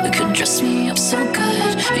gold, you could dress me up so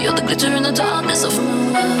good. You're the glitter in the darkness of my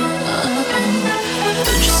world.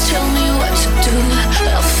 Just tell me what to do,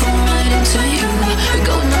 I'll fall right into you. We're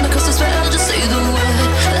going under 'cause the spell, just say the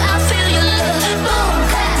word. I feel your love. Boom,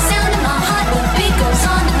 clap, sound in my heart. The beat goes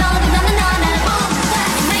on and on and on and on. And boom,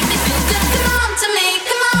 clap, you make me feel good. Come on to me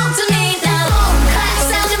now. Boom, clap,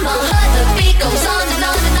 sound in my heart. The beat goes on and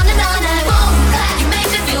on and on and on. And boom, clap, you make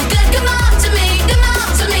me feel good. Come on to me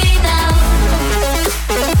now.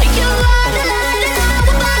 You are the light and I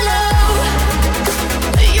will follow.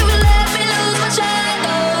 You will let me lose my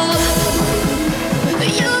shadow.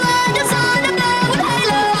 You are the sun above with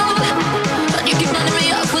halo. And you keep running me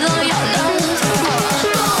up with all your love.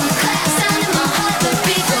 Boom, clap, sound in my heart. The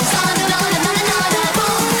beat goes on and on and on and on. And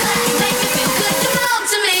boom, clap, you make me feel good. Come on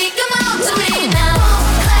to me now. Boom,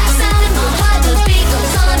 clap, sound in my heart. The beat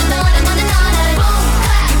goes on and on and on and on. And boom,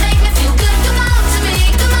 clap, you make me feel good. Come on to me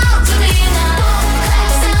now. Boom, clap,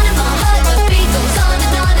 sound in my heart. The beat goes on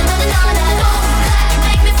and on and on and on. And boom, clap, you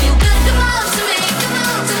make me feel good. Come on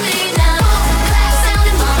to me now. Boom, clap, sound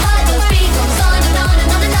in my heart. The beat goes on and on and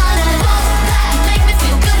on and on. And boom, clap, you make me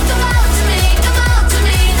feel good. Come on to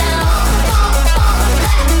me now.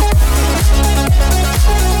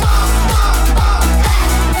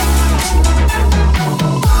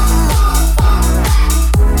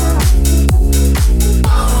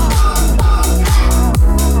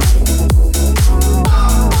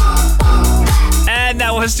 And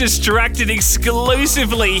that was Distracted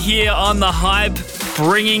exclusively here on The Hype,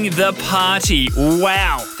 bringing the party.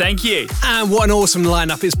 Wow, thank you. And what an awesome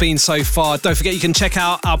lineup it's been so far. Don't forget you can check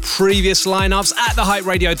out our previous lineups at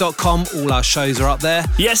thehyperadio.com. All our shows are up there.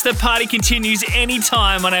 Yes, the party continues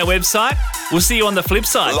anytime on our website. We'll see you on the flip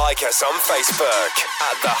side. Like us on Facebook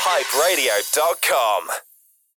at thehyperadio.com.